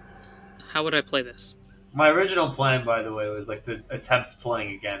 How would I play this? My original plan, by the way, was like to attempt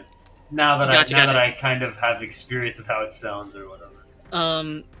playing again. Now that Gotcha. I kind of have experience with how it sounds or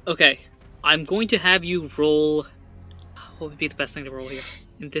whatever. Okay. I'm going to have you roll... What would be the best thing to roll here?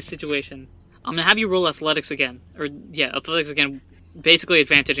 In this situation, I'm going to have you roll athletics again. Athletics again, basically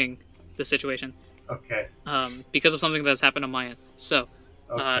advantaging the situation. Okay. Because of something that's happened on my end. So,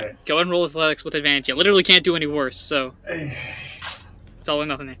 Okay. go ahead and roll athletics with advantage. You literally can't do any worse, so... It's all or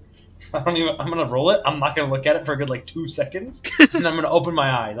nothing there. I'm gonna roll it. I'm not gonna look at it for a good 2 seconds, and I'm gonna open my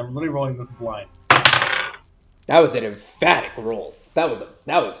eyes. I'm really rolling this blind. That was an emphatic roll. That was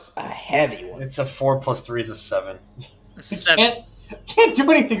a heavy one. It's a 4 plus 3 is a 7. A 7. Can't do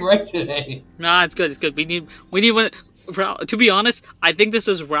anything right today. Nah, it's good. It's good. We need one. To be honest, I think this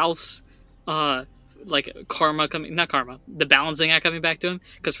is Ralph's, karma coming. Not karma. The balancing act coming back to him.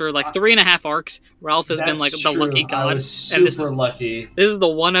 Because for 3.5 arcs, Ralph has been That's the lucky true. god. I was and super lucky. This is the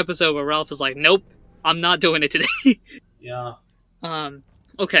one episode where Ralph is like, "Nope, I'm not doing it today." Yeah.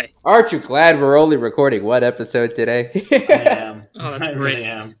 Okay. Aren't you glad we're only recording one episode today? I am. Oh, that's I great. really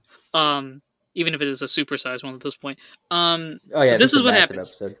am. Even if it is a supersized one at this point. Oh, So yeah, this is a what massive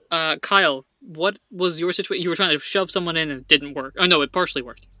happens. episode. Kyle, what was your situation? You were trying to shove someone in and it didn't work. Oh no, it partially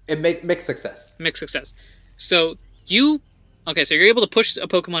worked. It mixed success. Mixed success. So you're able to push a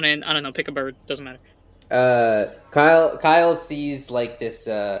Pokemon in. I don't know, pick a bird. Doesn't matter. Kyle sees this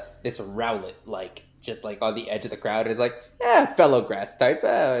Rowlet just on the edge of the crowd and is like, fellow grass type.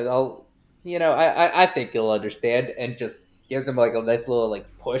 I think he'll understand, and just gives him a nice little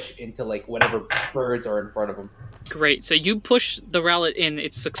push into whatever birds are in front of him. Great. So you push the Rowlet in.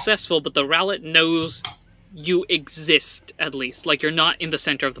 It's successful, but the Rowlet knows you exist at least. You're not in the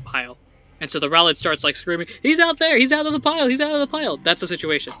center of the pile. And so the Rowlet starts screaming, "He's out there! He's out of the pile! He's out of the pile!" That's the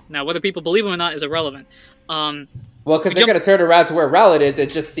situation. Now, whether people believe him or not is irrelevant. Well, because they're going to turn around to where Rowlet is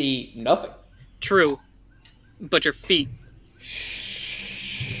and just see nothing. True. But your feet.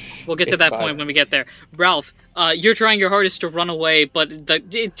 We'll get to that point when we get there. Ralph, you're trying your hardest to run away, but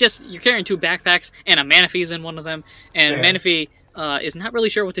you're carrying 2 backpacks, and a Manaphy's in one of them, and Manaphy is not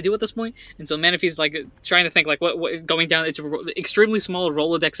really sure what to do at this point, and so Manaphy's trying to think what going down. It's an extremely small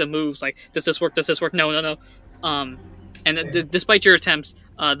Rolodex of moves. Does this work? Does this work? No. Despite your attempts,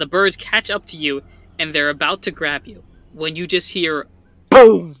 the birds catch up to you, and they're about to grab you when you just hear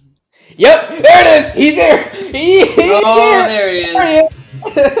boom. Yep, there it is. He's there. He's here. There he is.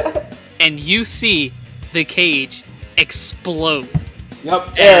 And you see the cage explode.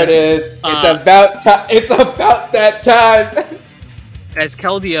 Yep, there it is. It's about time. It's about that time. As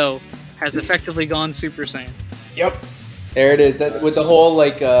Keldeo has effectively gone Super Saiyan. Yep. There it is. With the whole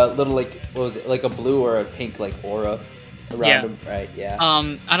little what was it? A blue or a pink aura around him. Right. Yeah.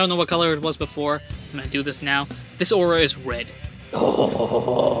 I don't know what color it was before. I'm gonna do this now. This aura is red.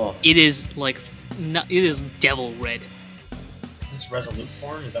 Oh. It is it is devil red. Is this Resolute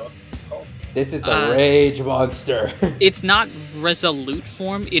form? Is that what this is called? This is the Rage Monster. It's not Resolute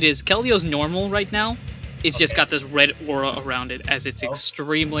form. It is Keldeo's normal right now. It's just got this red aura around it, as it's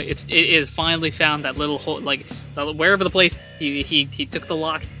extremely. It is finally found that little hole, wherever the place. He took the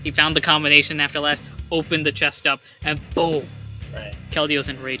lock. He found the combination after last. Opened the chest up, and boom! Right. Keldeo's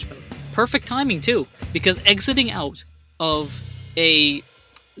in rage mode. Perfect timing too, because exiting out of a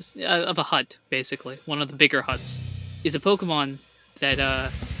hut, basically one of the bigger huts, is a Pokemon that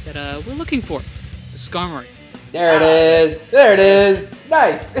we're looking for. It's a Skarmory. There it is. There it is.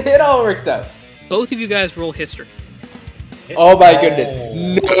 Nice. It all works out. Both of you guys roll history. Oh my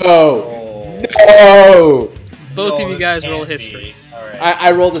goodness. No. No. Both of you guys roll history. Alright.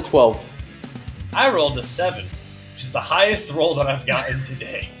 I rolled a 12. I rolled a 7, which is the highest roll that I've gotten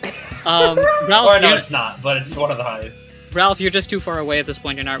today. Ralph, or no, it's not, but it's one of the highest. Ralph, you're just too far away at this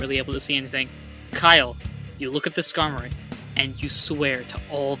point. You're not really able to see anything. Kyle, you look at this Skarmory, and you swear to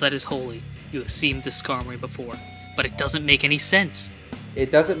all that is holy you have seen this Skarmory before, but it doesn't make any sense.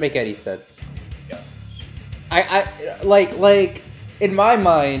 It doesn't make any sense. I like in my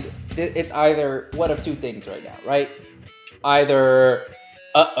mind, it's either one of two things right now, right? Either,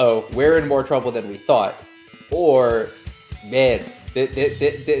 we're in more trouble than we thought, or, man,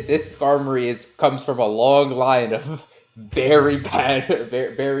 this Skarmory comes from a long line of very bad,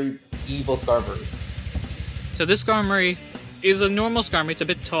 very evil Skarmory. So this Skarmory is a normal Skarmory. It's a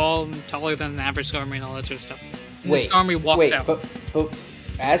bit taller than an average Skarmory and all that sort of stuff. And the Skarmory walks out. But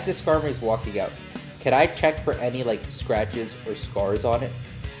as the Skarmory is walking out, can I check for any like scratches or scars on it?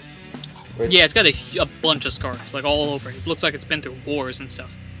 Yeah, it's got a bunch of scars, like all over it. It looks like it's been through wars and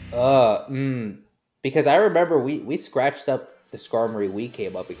stuff. Because I remember we scratched up the Skarmory we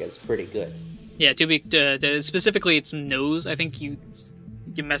came up against pretty good. Yeah, to be specifically its nose. I think you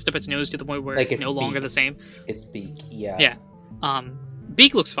messed up its nose to the point where like it's no longer the same. Its beak, yeah. Yeah.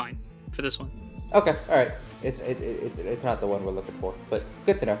 Beak looks fine for this one. Okay, all right. It's not the one we're looking for, but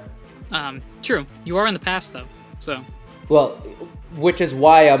good to know. True. You are in the past though, so. Well, which is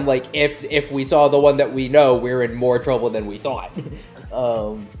why I'm like, if we saw the one that we know, we're in more trouble than we thought.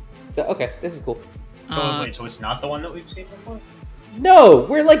 But okay, this is cool. So wait, so it's not the one that we've seen before? No,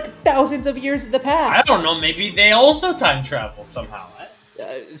 we're like thousands of years in the past. I don't know. Maybe they also time traveled somehow.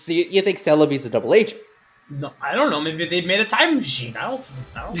 So you think Celebi's a double agent? No, I don't know. Maybe they made a time machine. I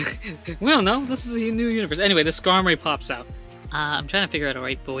don't. We don't know. This is a new universe. Anyway, the Skarmory pops out. I'm trying to figure out a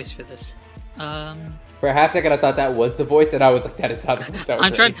right voice for this. For a half second, I thought that was the voice, and I was like, "That is not the voice."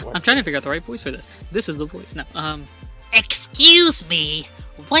 I'm trying to figure out the right voice for this. This is the voice. No. Excuse me.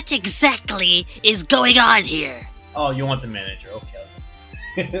 What exactly is going on here? Oh, you want the manager?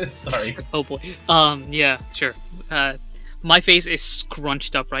 Okay. Sorry. Oh boy. Yeah. Sure. My face is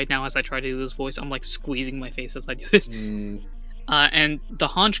scrunched up right now as I try to do this voice. I'm like squeezing my face as I do this. And the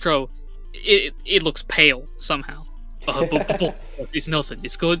Honchkrow, it looks pale somehow. It's nothing.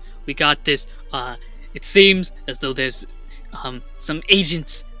 It's good. We got this. It seems as though there's some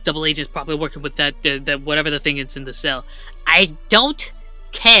agents, double agents, probably working with that whatever the thing is in the cell. I don't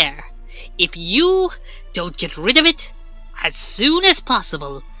care. If you don't get rid of it as soon as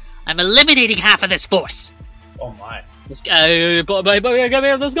possible, I'm eliminating half of this force. Oh my. Let's go.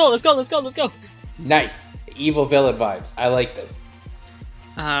 Nice. Evil villain vibes. I like this.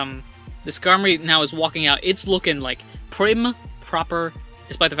 The Skarmory now is walking out. It's looking like prim, proper,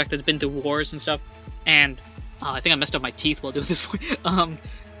 despite the fact that it's been through wars and stuff. And I think I messed up my teeth while doing this.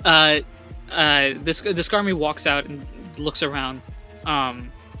 The Skarmory walks out and looks around.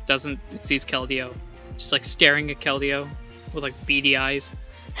 It sees Keldeo, just like staring at Keldeo with like beady eyes.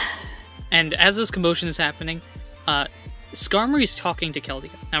 And as this commotion is happening, Skarmory's talking to Keldeo.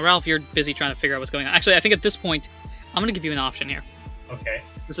 Now, Ralph, you're busy trying to figure out what's going on. Actually, I think at this point, I'm going to give you an option here. Okay.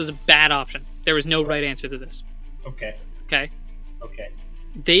 This is a bad option. There is no right answer to this. Okay. Okay? Okay.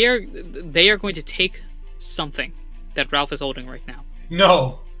 They are going to take something that Ralph is holding right now.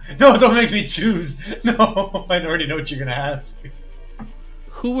 No! No, don't make me choose! No! I already know what you're going to ask.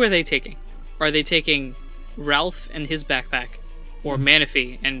 Who are they taking? Are they taking Ralph and his backpack, or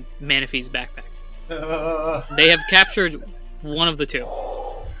Manaphy and Manaphy's backpack? They have captured one of the two.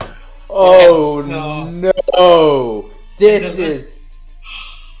 Oh no! This is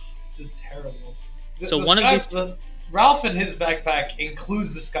terrible. So one of these. Ralph and his backpack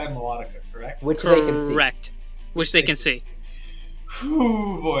includes the Sky Melodica, correct? Which they can see. Correct. Which they can see.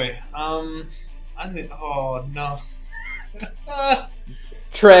 Oh boy. Oh no.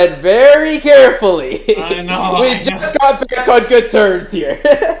 Tread very carefully. I know. We just got back on good terms here.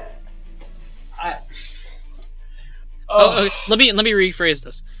 Let me rephrase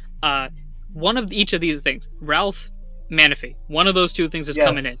this. One of each of these things, Ralph, Manaphy, one of those two things is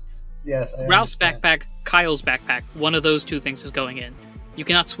coming in. Yes. Ralph's backpack, Kyle's backpack, one of those two things is going in. You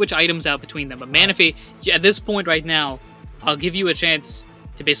cannot switch items out between them. But Manaphy, at this point right now, I'll give you a chance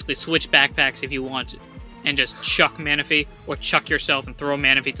to basically switch backpacks if you want, and just chuck Manaphy, or chuck yourself and throw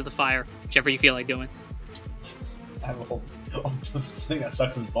Manaphy to the fire, whichever you feel like doing. I have a whole the thing that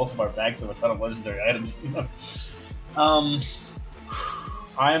sucks is both of our bags have a ton of legendary items.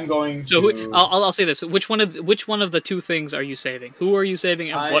 I am going to. So I'll say this: which one of the two things are you saving? Who are you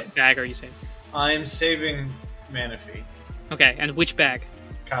saving, and what bag are you saving? I am saving Manaphy. Okay, and which bag?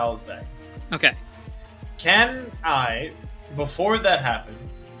 Kyle's bag. Okay. Can I, before that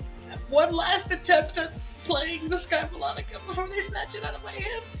happens, have one last attempt at playing the Sky Melodica before they snatch it out of my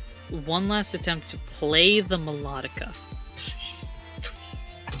hand? One last attempt to play the Melodica. Please,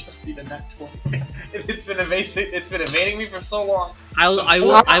 I just need a nat 20. It's been evading me for so long. I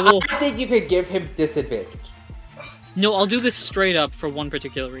will. I think you could give him disadvantage. No, I'll do this straight up for one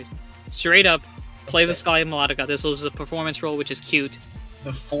particular reason. Straight up, play the Sky Melodica. This was a performance roll, which is cute.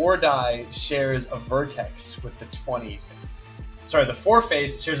 The 4 die shares a vertex with the 20 face. Sorry, the 4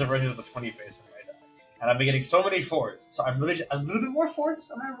 face shares a vertex with the 20 face in my die. And I've been getting so many 4s. So I'm literally a little bit more force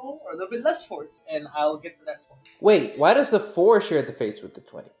on my roll, or a little bit less force, and I'll get to that point. Wait, why does the 4 share the face with the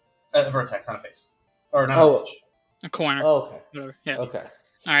 20? A vertex, not a face. Or not a face. A corner. Oh, okay. Whatever. Yeah. Okay.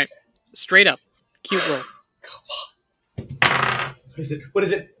 Alright. Straight up. Cute roll. What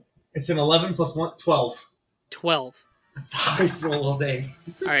is it? It's an 11 plus 1, 12. 12. That's the highest roll all day.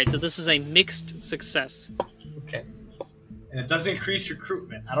 Alright, so this is a mixed success. Okay. And it does increase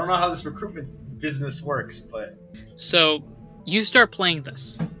recruitment. I don't know how this recruitment business works, but... So, you start playing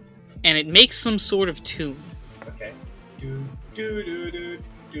this, and it makes some sort of tune. Okay.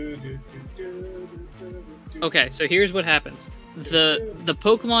 Okay, so here's what happens. The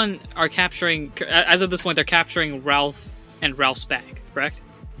Pokemon are capturing... As of this point, they're capturing Ralph and Ralph's bag, correct?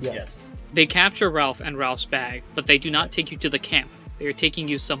 Yes. They capture Ralph and Ralph's bag, but they do not take you to the camp. They are taking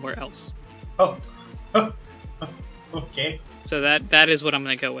you somewhere else. Oh. Okay. So that is what I'm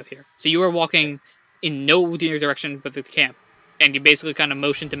going to go with here. So you are walking in no direction but the camp, and you basically kind of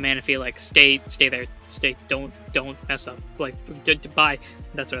motion to Manaphy, like, stay there, don't mess up, like, bye,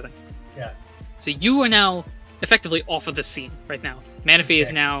 that sort of thing. Yeah. So you are now effectively off of the scene right now. Manaphy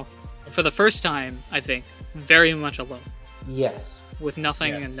is now, for the first time, I think, very much alone. Yes. With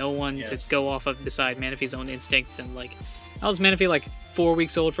nothing and no one to go off of beside Manaphy's own instinct, and like, how was Manaphy, like 4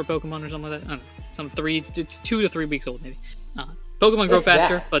 weeks old for Pokemon or something like that? I don't know. Some 2 to 3 weeks old maybe. Pokemon grow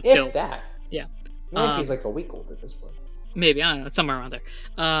faster, but still. That. Yeah. Manaphy's like a week old at this point. Maybe, I don't know, it's somewhere around there.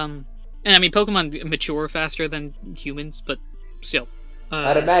 And I mean, Pokemon mature faster than humans, but still.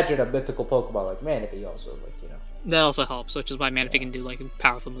 I'd imagine a mythical Pokemon like Manaphy also, like, you know. That also helps, which is why Manaphy can do, like,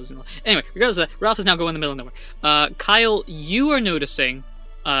 powerful moves and all. Anyway, regardless of that, Ralph is now going in the middle of nowhere. Kyle, you are noticing,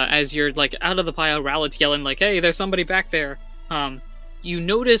 as you're, like, out of the pile, Rowlet's yelling, like, hey, there's somebody back there. You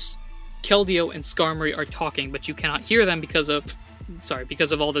notice Keldeo and Skarmory are talking, but you cannot hear them because of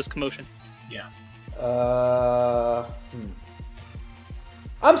all this commotion. Yeah.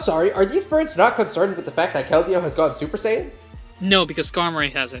 I'm sorry, are these birds not concerned with the fact that Keldeo has gone Super Saiyan? No, because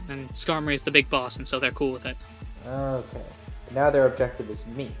Skarmory has it, and Skarmory is the big boss, and so they're cool with it. Okay. Now their objective is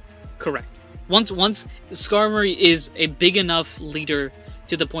me. Correct. Once Skarmory is a big enough leader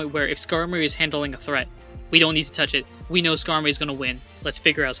to the point where if Skarmory is handling a threat, we don't need to touch it. We know Skarmory is going to win. Let's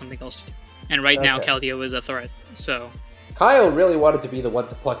figure out something else to do. And right now, Keldeo is a threat, so... Kyle really wanted to be the one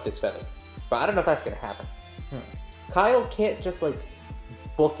to pluck this feather, but I don't know if that's going to happen. Kyle can't just, like,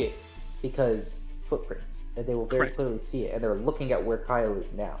 book it because footprints, and they will very clearly see it, and they're looking at where Kyle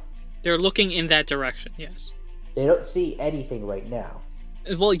is now. They're looking in that direction, yes. They don't see anything right now.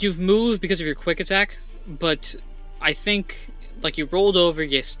 Well, you've moved because of your quick attack, but I think, like, you rolled over,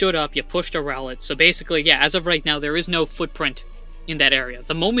 you stood up, you pushed a Rowlet, so basically, yeah, as of right now, there is no footprint in that area.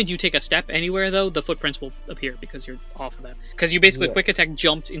 The moment you take a step anywhere, though, the footprints will appear because you're off of that. Because you basically quick attack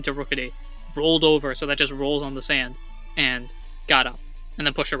jumped into Rookidee, rolled over, so that just rolls on the sand, and got up, and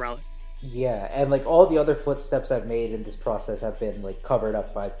then pushed a Rowlet. Yeah, and, like, all the other footsteps I've made in this process have been, like, covered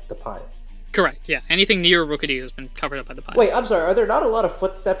up by the pile. Correct, yeah. Anything near Rookidee has been covered up by the pile. Wait, I'm sorry, are there not a lot of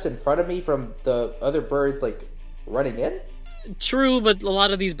footsteps in front of me from the other birds, like, running in? True, but a lot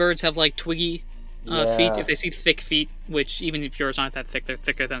of these birds have, like, twiggy feet. If they see thick feet, which, even if yours aren't that thick, they're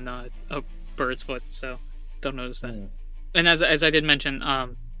thicker than a bird's foot, so don't notice that. And as I did mention,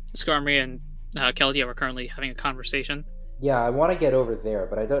 Skarmory and Keldeo are currently having a conversation. Yeah, I want to get over there,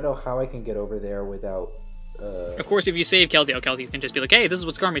 but I don't know how I can get over there without... Of course, if you save Keldeo can just be like, hey, this is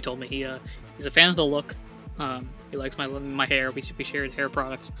what Skarmory told me. He's a fan of the look. He likes my hair. We shared hair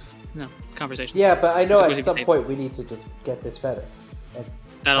products. No, conversation. Yeah, but I know at some point we need to just get this feather. And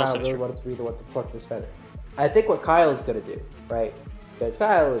that Kyle really wanted to be the one to pluck this feather. I think what Kyle's going to do, right? Because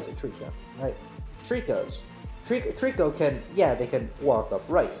Kyle is a Trico, right? Trico can, they can walk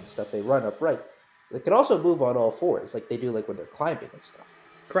upright and stuff. They run upright. They can also move on all fours, like they do like when they're climbing and stuff.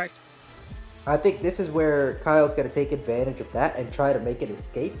 Correct. I think this is where Kyle's going to take advantage of that and try to make an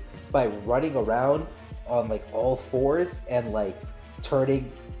escape by running around on like all fours and like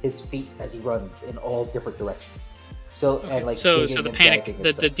turning his feet as he runs in all different directions. So and like so the panic,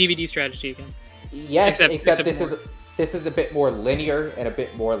 the DVD strategy again. Yes, except this is a bit more linear and a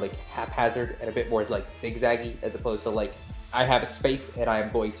bit more like haphazard and a bit more like zigzaggy as opposed to like I have a space and I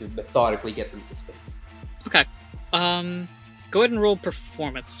am going to methodically get through the space. Okay. Go ahead and roll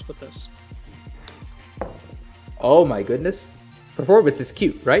performance with this. Oh my goodness. Performance is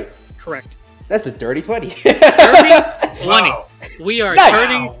cute, right? Correct. That's a dirty 20. Dirty 20. Wow. we are Nice!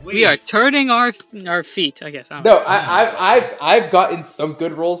 turning our feet. I guess. I don't No, know. I've gotten some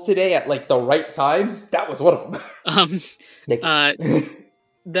good rolls today at like the right times. That was one of them.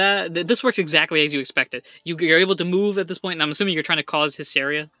 This works exactly as you expected. You're able to move at this point, and I'm assuming you're trying to cause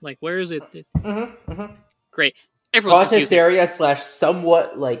hysteria. Like, where is it? Great. Everyone's Cause confused. hysteria /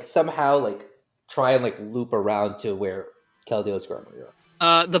 somewhat like somehow like try and like loop around to where Keldio's Skarmory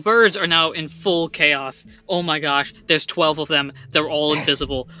are. The birds are now in full chaos. Oh my gosh, there's 12 of them. They're all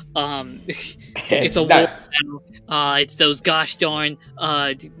invisible. It's a Nice. war now. It's those gosh darn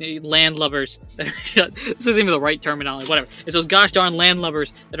landlubbers. This isn't even the right terminology. Whatever. It's those gosh darn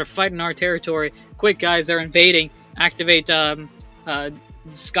landlubbers that are fighting our territory. Quick, guys, they're invading. Activate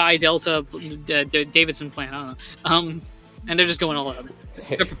Sky Delta Davidson plan. I don't know. And they're just going all out.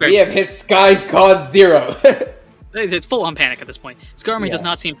 They're prepared. We have hit Sky God 0. It's full on panic at this point. Skarmory does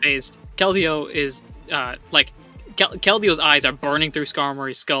not seem phased. Keldeo is Keldeo's eyes are burning through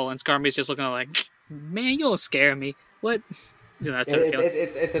Skarmory's skull, and Skarmory's just looking like, man, you don't scare me. What? That sort of feeling.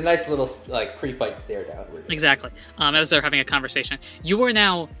 It's a nice little like pre-fight stare down. Exactly. As they're having a conversation, you are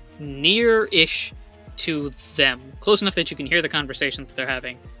now near-ish to them, close enough that you can hear the conversation that they're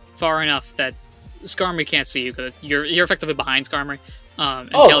having, far enough that Skarmory can't see you because you're effectively behind Skarmory. And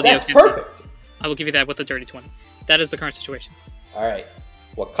Keldeo that's can't see you. perfect. I will give you that with the dirty 20. That is the current situation. All right,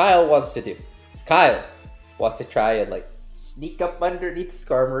 what Kyle wants to do is Kyle wants to try and like sneak up underneath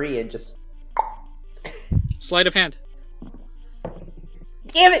Skarmory and just sleight of hand.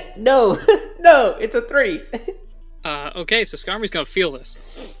 Damn it! No, no, it's a 3. Okay, so Skarmory's gonna feel this.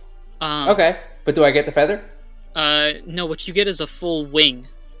 Okay, but do I get the feather? No. What you get is a full wing.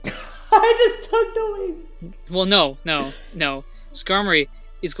 I just tugged a wing. Well, no. Skarmory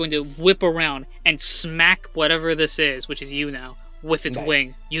is going to whip around and smack whatever this is, which is you now, with its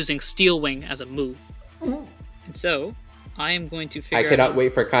wing, using Steel Wing as a move. And so, I am going to figure out... I cannot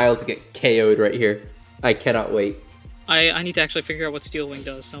wait for Kyle to get KO'd right here. I cannot wait. I need to actually figure out what Steel Wing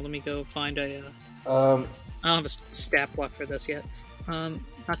does, so let me go find a... I don't have a stat block for this yet.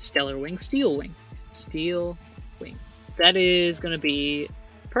 Not Stellar Wing, Steel Wing. Steel Wing. That is going to be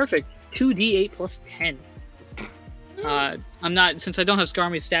perfect. 2d8 plus 10. I'm not, since I don't have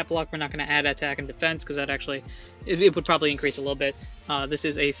Skarmory's stat block, we're not going to add attack and defense, because that actually, it would probably increase a little bit. This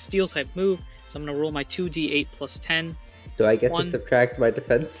is a steel type move, so I'm going to roll my 2d8 plus 10. Do I get to subtract my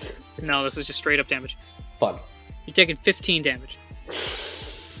defense? No, this is just straight up damage. Fun. You're taking 15 damage.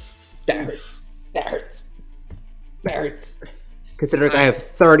 That hurts. That hurts. That hurts. Considering I have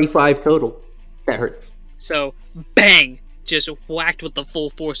 35 total. That hurts. So, bang! Just whacked with the full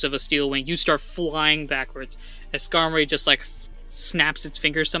force of a Steel Wing. You start flying backwards as Skarmory just like snaps its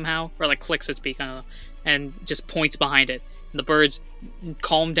fingers somehow, or like clicks its beak, I don't know, and just points behind it. And the birds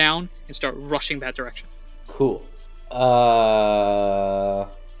calm down and start rushing that direction. Cool.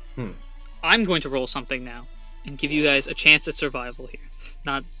 I'm going to roll something now and give you guys a chance at survival here,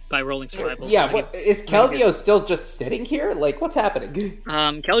 not by rolling survival. Yeah, what is Keldeo still just sitting here? Like, what's happening?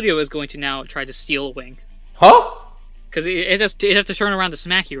 Keldeo is going to now try to steal a wing. Huh? Because it has to turn around to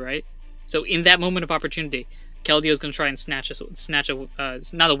smack you, right? So in that moment of opportunity, Keldeo is going to try and snatch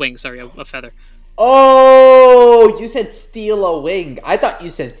not a wing, sorry, a feather. Oh, you said steal a wing. I thought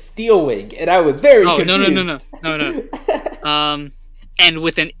you said steel wing, and I was very confused. No. And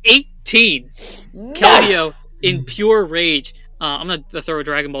with an 18, nice! Keldeo, in pure rage, I'm going to throw a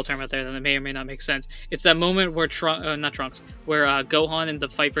Dragon Ball term out there that may or may not make sense. It's that moment where where Gohan in the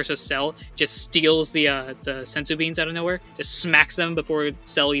fight versus Cell just steals the sensu beans out of nowhere, just smacks them before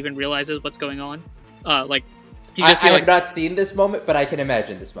Cell even realizes what's going on. You just I have not seen this moment, but I can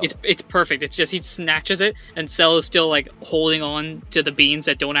imagine this moment. It's perfect. It's just he snatches it, and Cell is still like holding on to the beans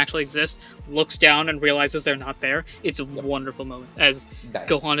that don't actually exist. Looks down and realizes they're not there. It's a wonderful moment as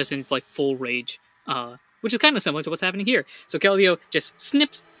Gohan is in like full rage. Which is kind of similar to what's happening here. So Keldeo just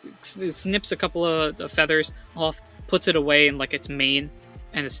snips a couple of feathers off, puts it away in like its mane,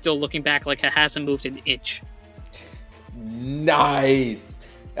 and it's still looking back like it hasn't moved an inch. Nice.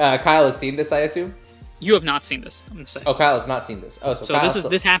 Kyle has seen this, I assume. You have not seen this, I'm gonna say. Oh, Kyle has not seen this. Oh, so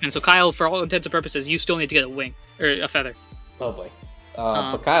this happened. So Kyle, for all intents and purposes, you still need to get a wing or a feather. Oh boy.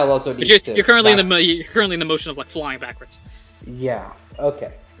 But Kyle also needs to. You're currently in the motion of like flying backwards. Yeah.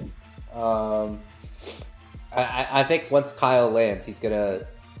 Okay. I think once Kyle lands, he's gonna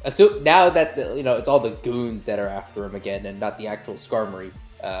assume now that it's all the goons that are after him again, and not the actual Skarmory.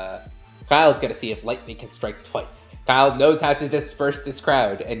 Kyle's gonna see if lightning can strike twice. Kyle knows how to disperse this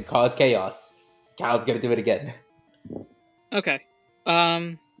crowd and cause chaos. Kyle's gonna do it again. Okay. So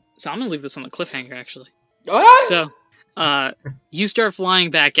I'm gonna leave this on the cliffhanger actually. What? So You start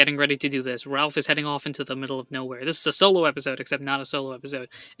flying back, getting ready to do this. Ralph is heading off into the middle of nowhere. This is a solo episode, except not a solo episode.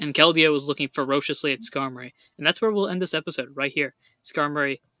 And Keldeo is looking ferociously at Skarmory. And that's where we'll end this episode, right here.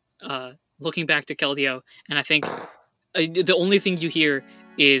 Skarmory looking back to Keldeo. And I think the only thing you hear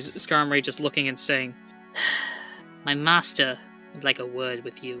is Skarmory just looking and saying, "My master would like a word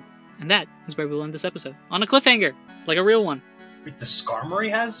with you." And that is where we'll end this episode. On a cliffhanger, like a real one. Wait, the Skarmory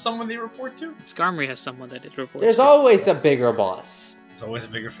has someone they report to? Skarmory has someone that it reports There's to. always a bigger boss. There's always a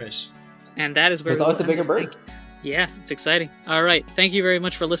bigger fish. And that is where There's always a bigger bird. Yeah, it's exciting. All right, thank you very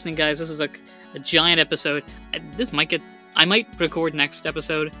much for listening, guys. This is a giant episode. I might record next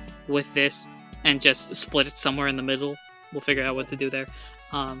episode with this and just split it somewhere in the middle. We'll figure out what to do there.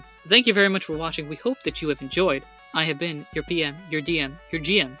 Thank you very much for watching. We hope that you have enjoyed. I have been your PM, your DM, your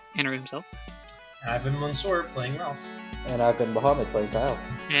GM, Andrew himself. I've been Mansoor playing Ralph. And I've been Muhammad playing Kyle.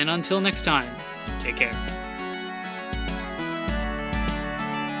 And until next time, take care.